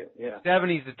target. Yeah,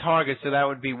 70 is the target. So that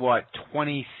would be what,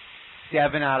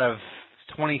 27 out of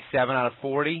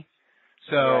 40.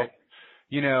 So, right.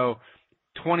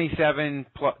 27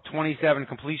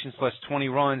 completions plus 20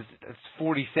 runs, that's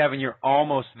 47. You're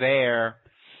almost there,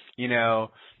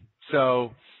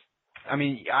 So, I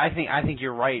think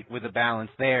you're right with the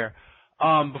balance there.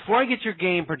 Before I get your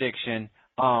game prediction,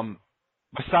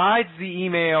 besides the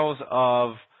emails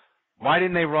of why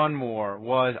didn't they run more,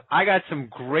 I got some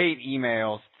great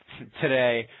emails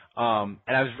today, and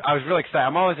I was really excited.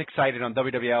 I'm always excited on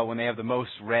WWL when they have the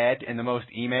most read and the most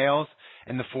emails,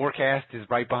 and the forecast is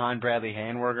right behind Bradley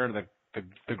Hanwerger,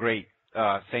 the great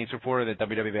Saints reporter that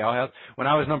WWL has. When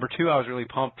I was number 2, I was really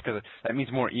pumped because that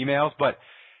means more emails. But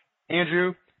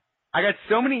Andrew, I got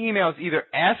so many emails either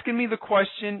asking me the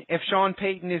question if Sean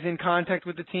Payton is in contact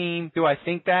with the team, do I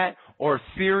think that, or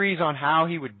theories on how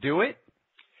he would do it.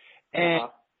 And,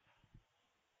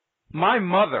 My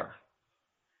mother,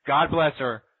 God bless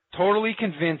her, totally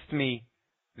convinced me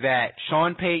that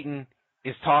Sean Payton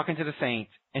is talking to the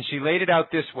Saints, and she laid it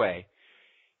out this way.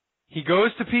 He goes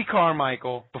to Pete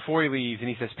Carmichael before he leaves, and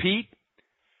he says, Pete,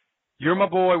 you're my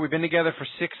boy. We've been together for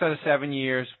 6 out of 7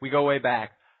 years. We go way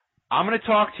back. I'm going to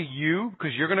talk to you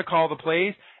because you're going to call the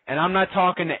plays, and I'm not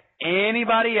talking to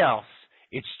anybody else.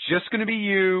 It's just going to be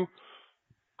you.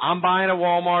 I'm buying a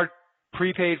Walmart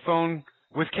prepaid phone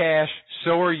with cash.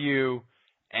 So are you.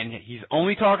 And he's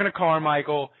only talking to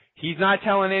Carmichael. He's not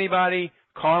telling anybody.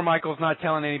 Carmichael's not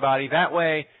telling anybody. That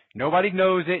way, nobody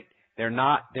knows it.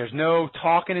 There's no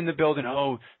talking in the building,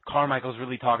 oh, Carmichael's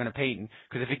really talking to Peyton.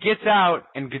 Because if it gets out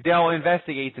and Goodell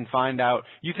investigates and find out,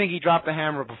 you think he dropped the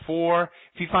hammer before?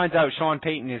 If he finds out Sean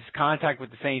Payton is in contact with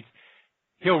the Saints,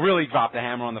 he'll really drop the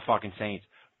hammer on the fucking Saints.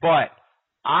 But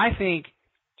I think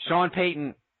Sean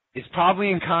Payton is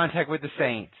probably in contact with the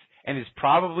Saints and is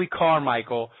probably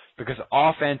Carmichael because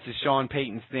offense is Sean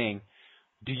Payton's thing.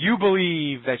 Do you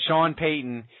believe that Sean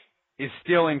Payton is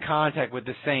still in contact with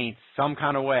the Saints some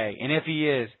kind of way? And if he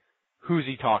is, who's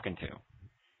he talking to?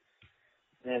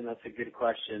 Man, that's a good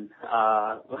question.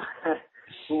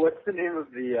 What's the name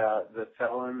of the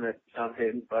felon that Sean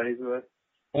Payton's buddies with?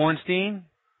 Ornstein?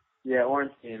 Yeah,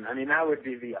 Ornstein. I mean, that would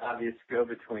be the obvious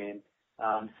go-between,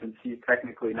 since he's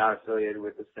technically not affiliated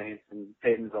with the Saints and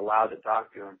Payton's allowed to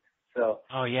talk to him. So.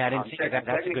 Oh yeah, I didn't think of that.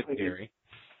 That's a good theory.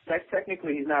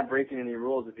 Technically, he's not breaking any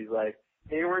rules if he's like,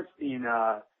 hey, Ornstein,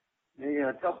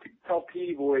 tell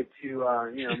Petey Boy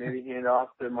to, maybe hand off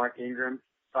to Mark Ingram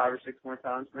 5 or 6 more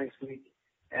times next week.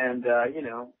 And,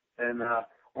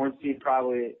 Ornstein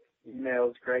probably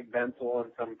emails Greg Bentel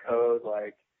and some code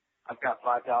like, I've got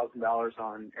 $5,000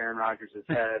 on Aaron Rodgers'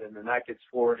 head, and then that gets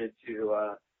forwarded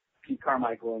to, Pete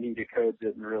Carmichael, and he decodes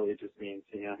it and really just means,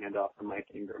 hand off to Mark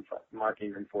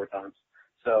Ingram 4 times.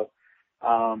 So,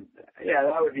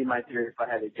 that would be my theory if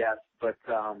I had to guess, but,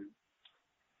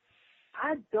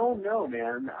 I don't know,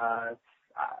 man.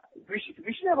 We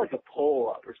should have like a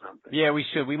poll up or something. Yeah, we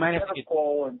should. We might have to get a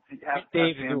poll and have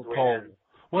Dave to do a poll.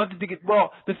 Well,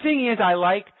 the thing is, I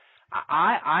like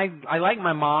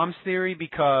my mom's theory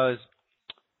because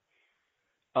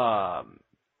the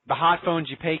hot phones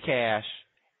you pay cash,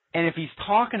 and if he's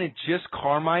talking to just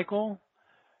Carmichael,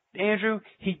 Andrew,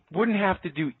 he wouldn't have to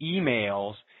do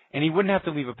emails and he wouldn't have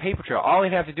to leave a paper trail. All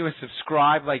he'd have to do is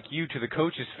subscribe like you to the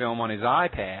coach's film on his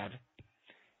iPad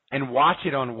and watch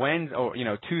it on Wednesday or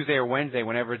Tuesday or Wednesday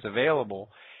whenever it's available,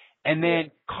 and then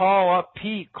call up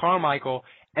Pete Carmichael,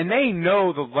 and they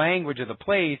know the language of the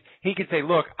plays. He could say,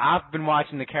 look, I've been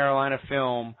watching the Carolina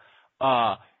film.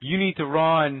 You need to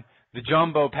run the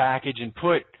jumbo package and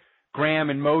put Graham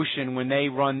in motion when they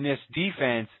run this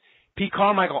defense. Pete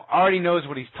Carmichael already knows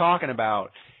what he's talking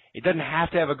about. It doesn't have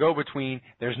to have a go-between.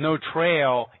 There's no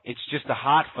trail. It's just a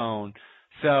hot phone.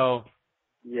 So.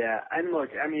 Yeah, and look,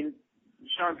 I mean,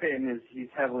 Sean Payton he's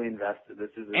heavily invested. This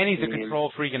is and he's a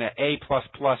control freak and an A++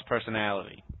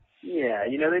 personality. Yeah,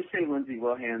 they say Lindsey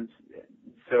Lohan's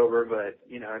sober, but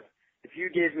if you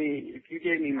gave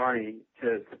me money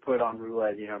to put on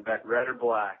roulette, bet red or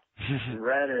black, and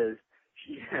red is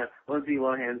Lindsey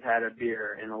Lohan's had a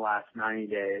beer in the last 90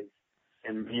 days,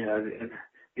 and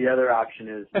the other option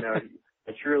is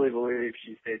I truly believe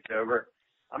she stayed sober.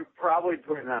 I'm probably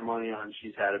putting that money on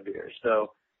she's had a beer.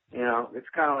 So. It's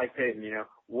kind of like Peyton,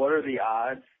 what are the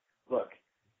odds? Look,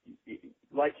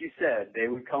 like you said, they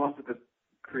would come up with a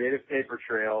creative paper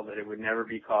trail that it would never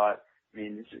be caught. I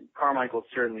mean, Carmichael's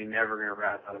certainly never going to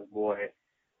rat out his boy.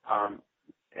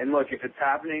 And look, if it's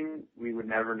happening, we would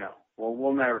never know. Well,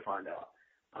 we'll never find out.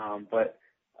 But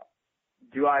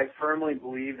do I firmly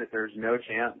believe that there's no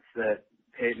chance that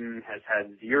Peyton has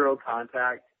had zero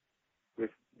contact with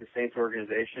the Saints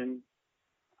organization?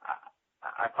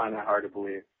 I find that hard to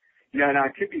believe. Now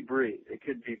it could be Breeze. It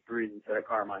could be Breeze instead of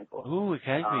Carmichael. Ooh, it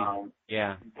can be.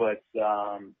 Yeah. But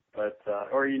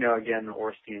or again, the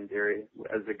Ornstein theory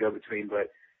as a go-between. But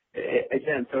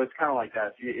again, so it's kind of like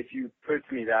that. If you put it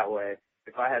to me that way,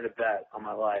 if I had to bet on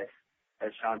my life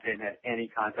that Sean Payton had any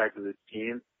contact with his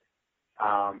team,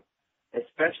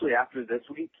 especially after this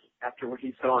week, after what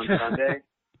he saw on Sunday,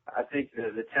 I think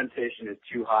the temptation is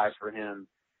too high for him.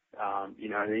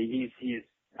 He's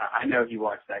I know he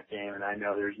watched that game, and I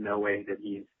know there's no way that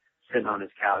he's sitting on his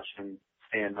couch and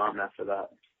staying numb after that.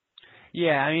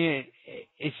 Yeah, I mean,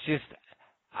 it's just,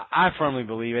 I firmly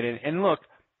believe it. And look,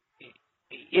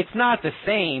 it's not the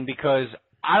same because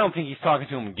I don't think he's talking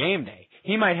to him game day.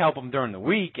 He might help him during the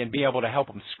week and be able to help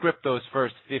him script those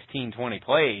first 15, 20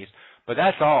 plays, but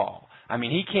that's all. I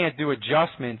mean, he can't do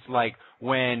adjustments like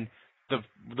when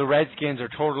the Redskins are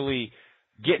totally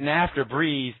getting after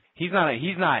Breeze. He's not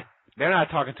they're not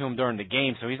talking to him during the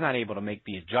game, so he's not able to make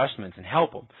the adjustments and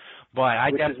help him. But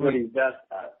Which is what he's best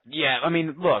at. Yeah, I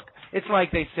mean, look, it's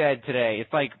like they said today.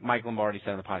 It's like Mike Lombardi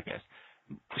said on the podcast.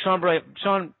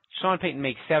 Sean Payton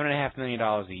makes $7.5 million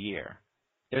a year.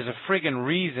 There's a friggin'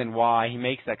 reason why he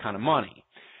makes that kind of money.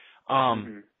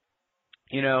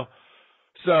 You know,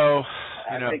 so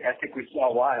I think we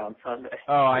saw why on Sunday.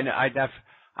 Oh, I know.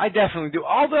 I definitely do.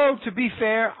 Although, to be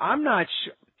fair, I'm not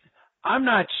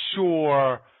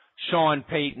sure Sean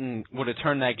Payton would have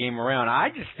turned that game around. I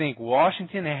just think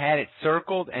Washington had it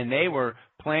circled, and they were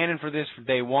planning for this from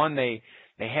day one. They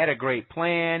had a great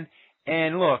plan.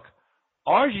 And look,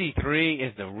 RG3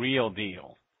 is the real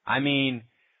deal. I mean,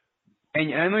 and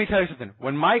let me tell you something.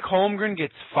 When Mike Holmgren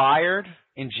gets fired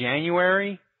in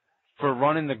January for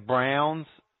running the Browns,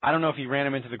 I don't know if he ran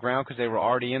them into the ground because they were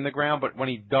already in the ground, but when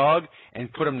he dug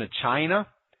and put them to China,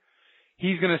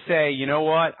 he's going to say, you know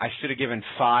what, I should have given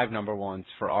 5 number ones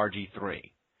for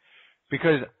RG3.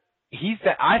 Because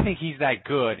I think he's that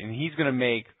good, and he's going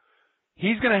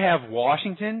to have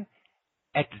Washington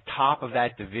at the top of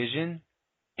that division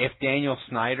if Daniel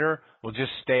Snyder will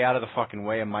just stay out of the fucking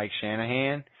way of Mike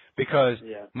Shanahan. Because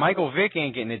Michael Vick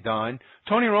ain't getting it done.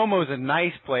 Tony Romo's a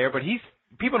nice player, but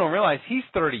people don't realize he's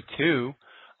 32.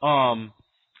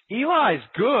 Eli's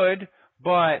good,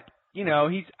 but you know,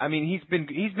 he's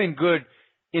been good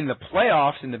in the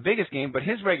playoffs in the biggest game, but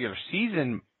his regular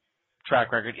season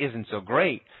track record isn't so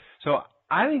great. So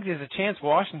I think there's a chance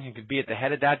Washington could be at the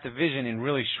head of that division in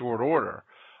really short order.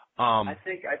 I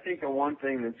think the one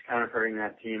thing that's kind of hurting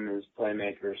that team is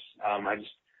playmakers.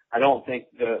 I don't think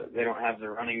they don't have the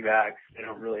running backs. They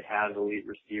don't really have elite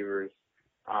receivers.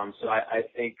 So I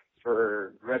think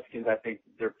for Redskins, I think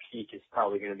their peak is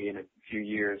probably going to be in a few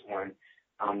years when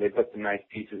they put some nice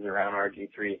pieces around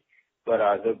RG3. But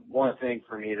the one thing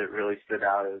for me that really stood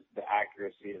out is the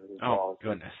accuracy of his balls. Oh,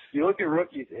 goodness. You look at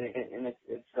rookies, and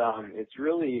it's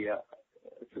really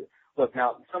look,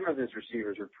 now some of his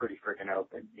receivers are pretty freaking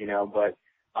open, you know, but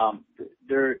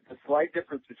there's a slight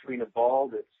difference between a ball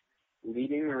that's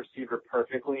leading the receiver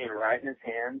perfectly and right in his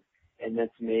hand, and that's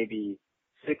maybe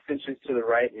 6 inches to the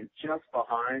right and just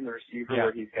behind the receiver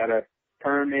where he's got to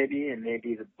turn maybe, and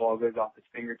maybe the ball goes off his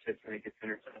fingertips and it gets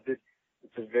intercepted.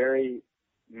 It's a very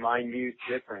minute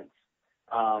difference,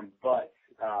 but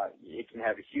it can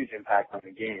have a huge impact on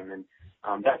the game, and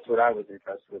that's what I was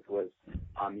impressed with was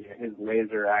his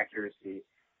laser accuracy.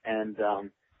 And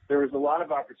there was a lot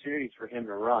of opportunities for him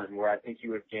to run where I think he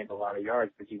would have gained a lot of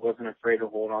yards, but he wasn't afraid to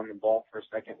hold on the ball for a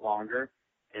second longer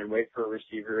and wait for a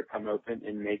receiver to come open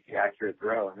and make the accurate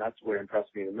throw. And that's what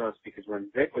impressed me the most, because when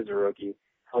Vic was a rookie,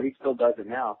 how he still does it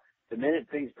now, the minute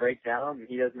things break down and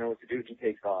he doesn't know what to do, he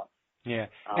takes off. Yeah,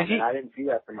 and I didn't see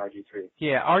that from RG3.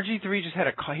 Yeah, RG3 just had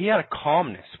a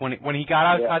calmness when he got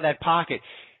outside that pocket.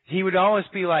 He would always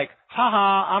be like,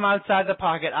 ha, I'm outside the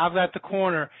pocket. I've got the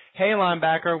corner. Hey,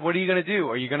 linebacker, what are you going to do?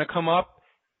 Are you going to come up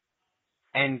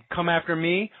and come after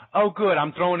me? Oh, good,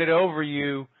 I'm throwing it over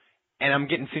you, and I'm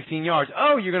getting 15 yards.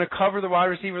 Oh, you're going to cover the wide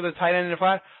receiver, the tight end, and the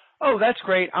flat? Oh, that's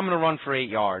great. I'm going to run for 8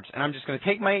 yards, and I'm just going to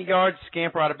take my 8 yards,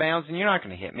 scamper out of bounds, and you're not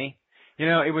going to hit me. You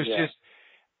know, it was just,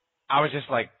 I was just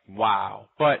like, wow.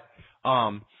 But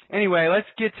anyway, let's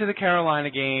get to the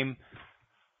Carolina game.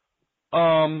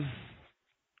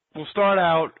 We'll start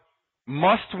out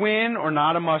must win or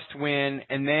not a must win,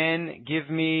 and then give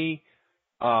me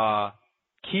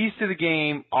keys to the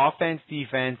game, offense,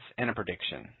 defense, and a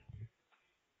prediction.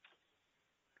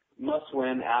 Must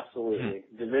win, absolutely.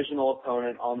 Divisional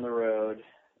opponent on the road.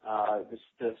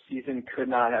 The season could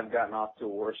not have gotten off to a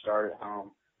worse start at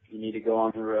home. You need to go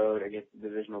on the road against the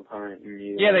divisional opponent.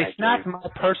 They snapped my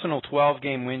personal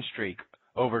 12-game win streak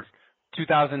over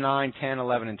 2009, 10,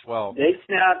 11, and 12. They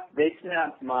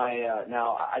snapped my,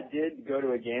 now I did go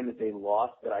to a game that they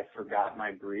lost, but I forgot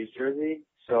my Breeze jersey.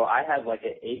 So I had like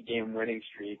an 8-game winning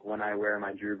streak when I wear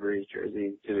my Drew Brees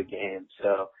jersey to the game.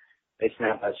 So they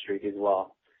snapped that streak as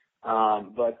well.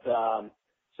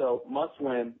 So must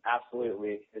win,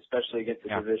 absolutely, especially against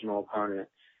a divisional opponent.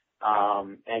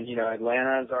 And you know,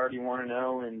 Atlanta's already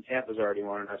 1-0 and Tampa's already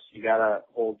 1-0, so you gotta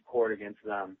hold court against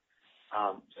them.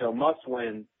 So must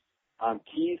win.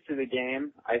 Keys to the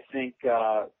game, I think,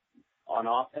 on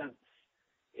offense,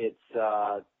 it's,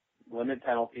 limit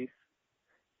penalties,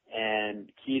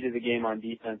 and key to the game on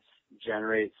defense,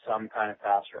 generate some kind of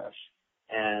pass rush.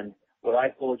 And what I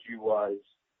told you was,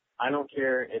 I don't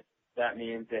care if that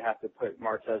means they have to put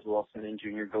Martez Wilson and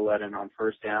Junior Galettin on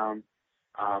first down.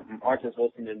 Martez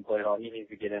Wilson didn't play at all. He needs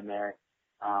to get in there.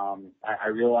 I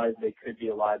realize they could be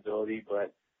a liability,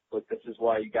 but look, this is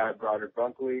why you got Broderick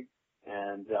Bunkley.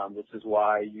 And this is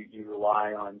why you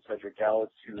rely on Cedric Ellis,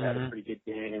 who had a pretty good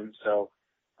game. So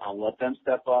let them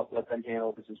step up, let them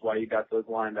handle. This is why you got those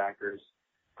linebackers,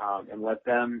 and let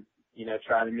them,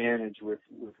 try to manage with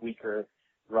weaker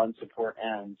run support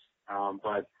ends.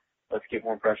 But let's get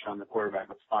more pressure on the quarterback.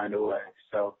 Let's find a way.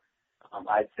 So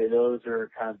I'd say those are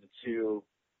kind of the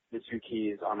two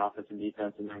keys on offense and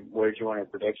defense. And then what did you want, a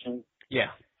prediction?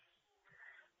 Yeah.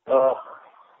 Well,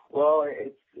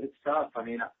 it's tough. I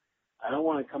mean, I don't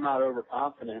want to come out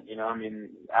overconfident.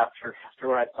 After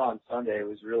what I saw on Sunday, it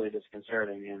was really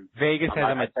disconcerting. And Vegas has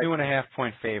them a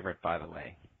 2.5-point favorite, by the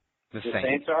way. The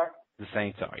Saints are? The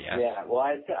Saints are, yes. Yeah, well,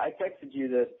 I texted you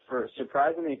that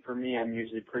surprisingly for me, I'm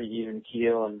usually pretty even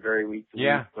keel and very weak to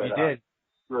week. But, you did.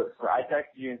 I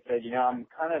texted you and said, I'm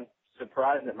kind of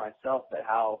surprised at myself at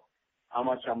how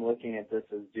much I'm looking at this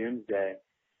as doomsday.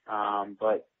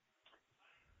 But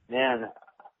man,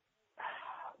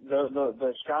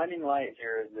 the shining light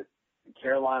here is that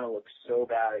Carolina looks so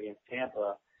bad against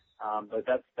Tampa. But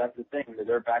that's the thing, that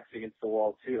their back's against the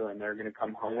wall too, and they're going to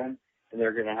come home and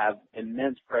they're going to have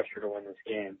immense pressure to win this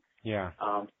game. Yeah.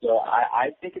 So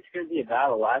I think it's going to be a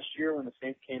battle. Last year when the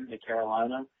Saints came to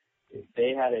Carolina, it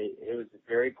was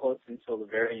very close until the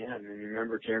very end. And you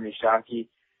remember Jeremy Shockey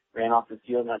ran off the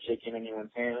field not shaking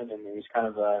anyone's hand, and it was kind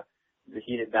of the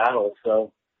heated battle.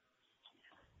 So,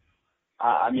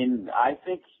 I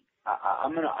think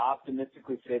I'm going to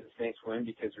optimistically say the Saints win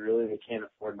because really they can't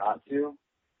afford not to.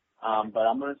 But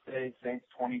I'm going to say Saints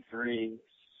 23,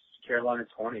 Carolina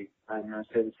 20. I'm going to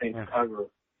say the Saints cover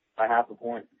by half a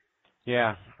point.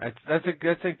 Yeah, that's a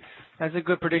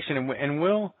good prediction, and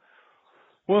we'll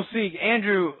see.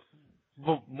 Andrew,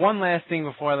 one last thing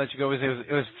before I let you go is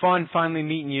it was fun finally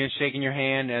meeting you, shaking your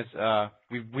hand as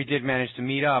we did manage to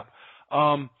meet up.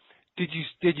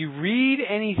 Did you read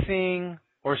anything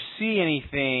or see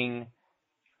anything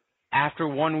after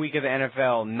 1 week of the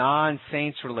NFL,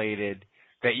 non-Saints related,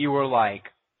 that you were like,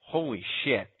 holy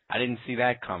shit, I didn't see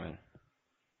that coming?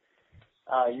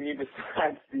 You mean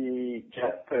besides the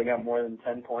Jets putting up more than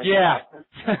 10 points? Yeah.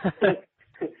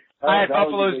 I had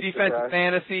Buffalo's defensive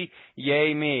fantasy.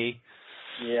 Yay me.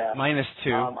 Yeah.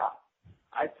 -2.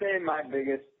 I'd say my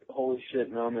biggest holy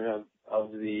shit moment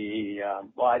of the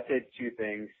I'd say two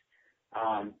things.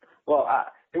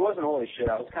 It wasn't holy shit.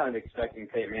 I was kind of expecting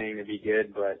Peyton Manning to be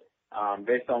good, but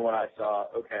based on what I saw,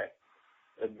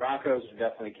 the Broncos are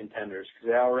definitely contenders because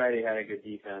they already had a good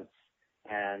defense,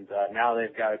 and now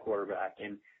they've got a quarterback.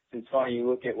 And it's funny, you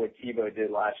look at what Tebow did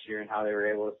last year and how they were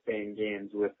able to stay in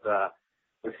games with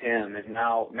him, and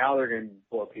now they're going to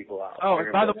blow people out. Oh,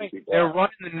 and by the way, they're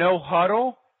running the no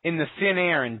huddle in the thin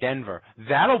air in Denver.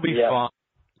 That'll be fun.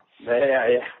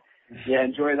 Yeah.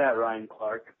 Enjoy that, Ryan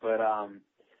Clark. But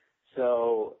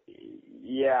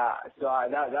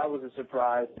that was a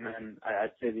surprise, and then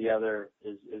I'd say the other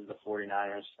is the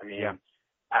 49ers.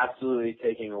 Absolutely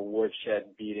taking a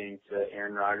woodshed beating to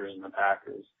Aaron Rodgers and the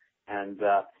Packers. And,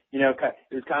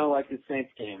 it was kind of like the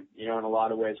Saints game, in a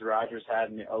lot of ways. Rodgers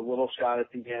had a little shot at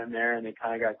the end there, and they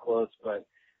kind of got close, but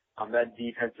that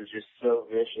defense was just so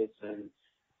vicious, and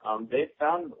they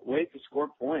found ways to score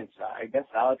points. I guess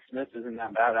Alex Smith isn't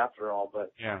that bad after all,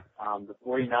 but the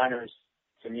 49ers,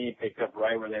 to me, picked up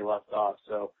right where they left off.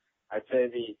 So I'd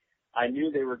say I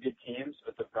knew they were good teams,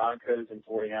 but the Broncos and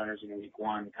 49ers in week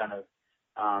one kind of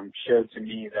showed to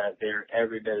me that they're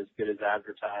every bit as good as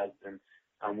advertised, and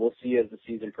we'll see as the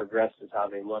season progresses how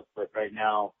they look. But right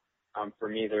now, for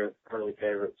me, they're early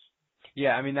favorites.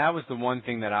 Yeah, that was the one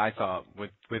thing that I thought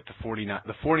with the 49.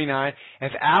 The 49,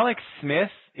 if Alex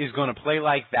Smith is going to play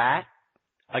like that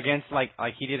against like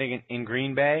he did in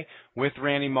Green Bay with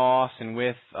Randy Moss and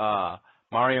with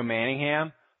Mario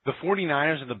Manningham, the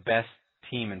 49ers are the best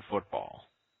team in football.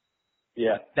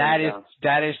 Yeah, that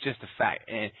is just a fact.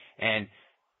 And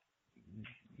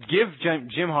give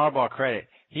Jim Harbaugh credit.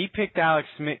 He picked Alex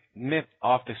Smith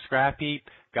off the scrap heap,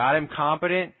 got him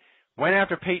competent, went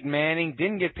after Peyton Manning,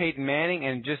 didn't get Peyton Manning,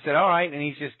 and just said, all right, and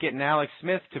he's just getting Alex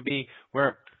Smith to be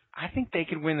where I think they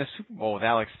could win the Super Bowl with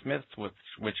Alex Smith,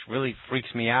 which really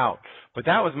freaks me out. But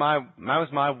that was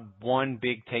my one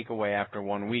big takeaway after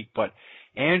 1 week. But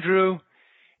Andrew,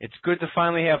 it's good to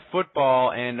finally have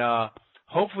football, and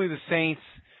hopefully the Saints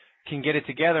can get it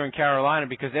together in Carolina,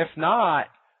 because if not,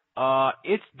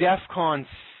 it's DEFCON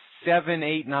 7,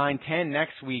 8, 9, 10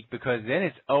 next week, because then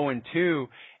it's 0-2,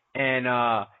 and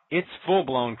it's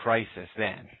full-blown crisis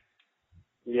then.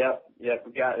 Yep,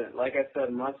 we got it. Like I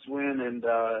said, must win, and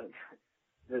the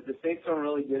Saints don't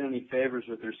really get any favors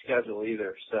with their schedule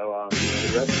either. So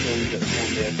the Redskins at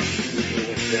home, they usually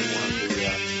have been one of the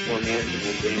more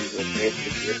manageable games of the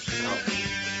year.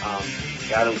 So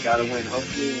Gotta win.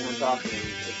 Hopefully when we're talking,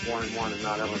 it's 1-1 and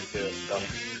not 0-2. So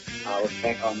let's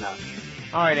bank on that.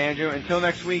 All right, Andrew. Until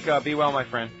next week, be well, my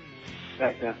friend.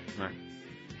 Thanks, man. All right.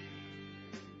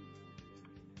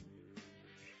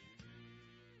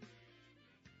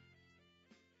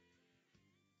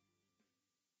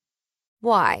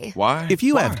 Why? Why? If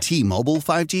you have T-Mobile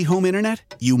 5G home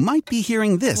internet, you might be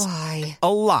hearing this Why?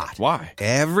 a lot. Why?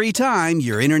 Every time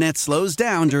your internet slows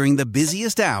down during the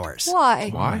busiest hours. Why?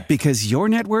 Why? Because your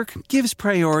network gives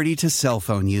priority to cell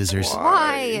phone users.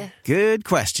 Why? Good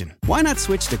question. Why not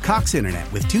switch to Cox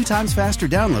Internet with 2 times faster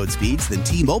download speeds than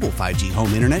T-Mobile 5G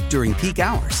home internet during peak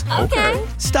hours? Okay.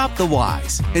 Stop the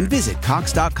whys and visit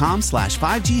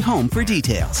cox.com/5G home for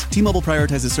details. T-Mobile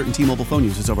prioritizes certain T-Mobile phone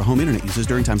users over home internet users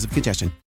during times of congestion.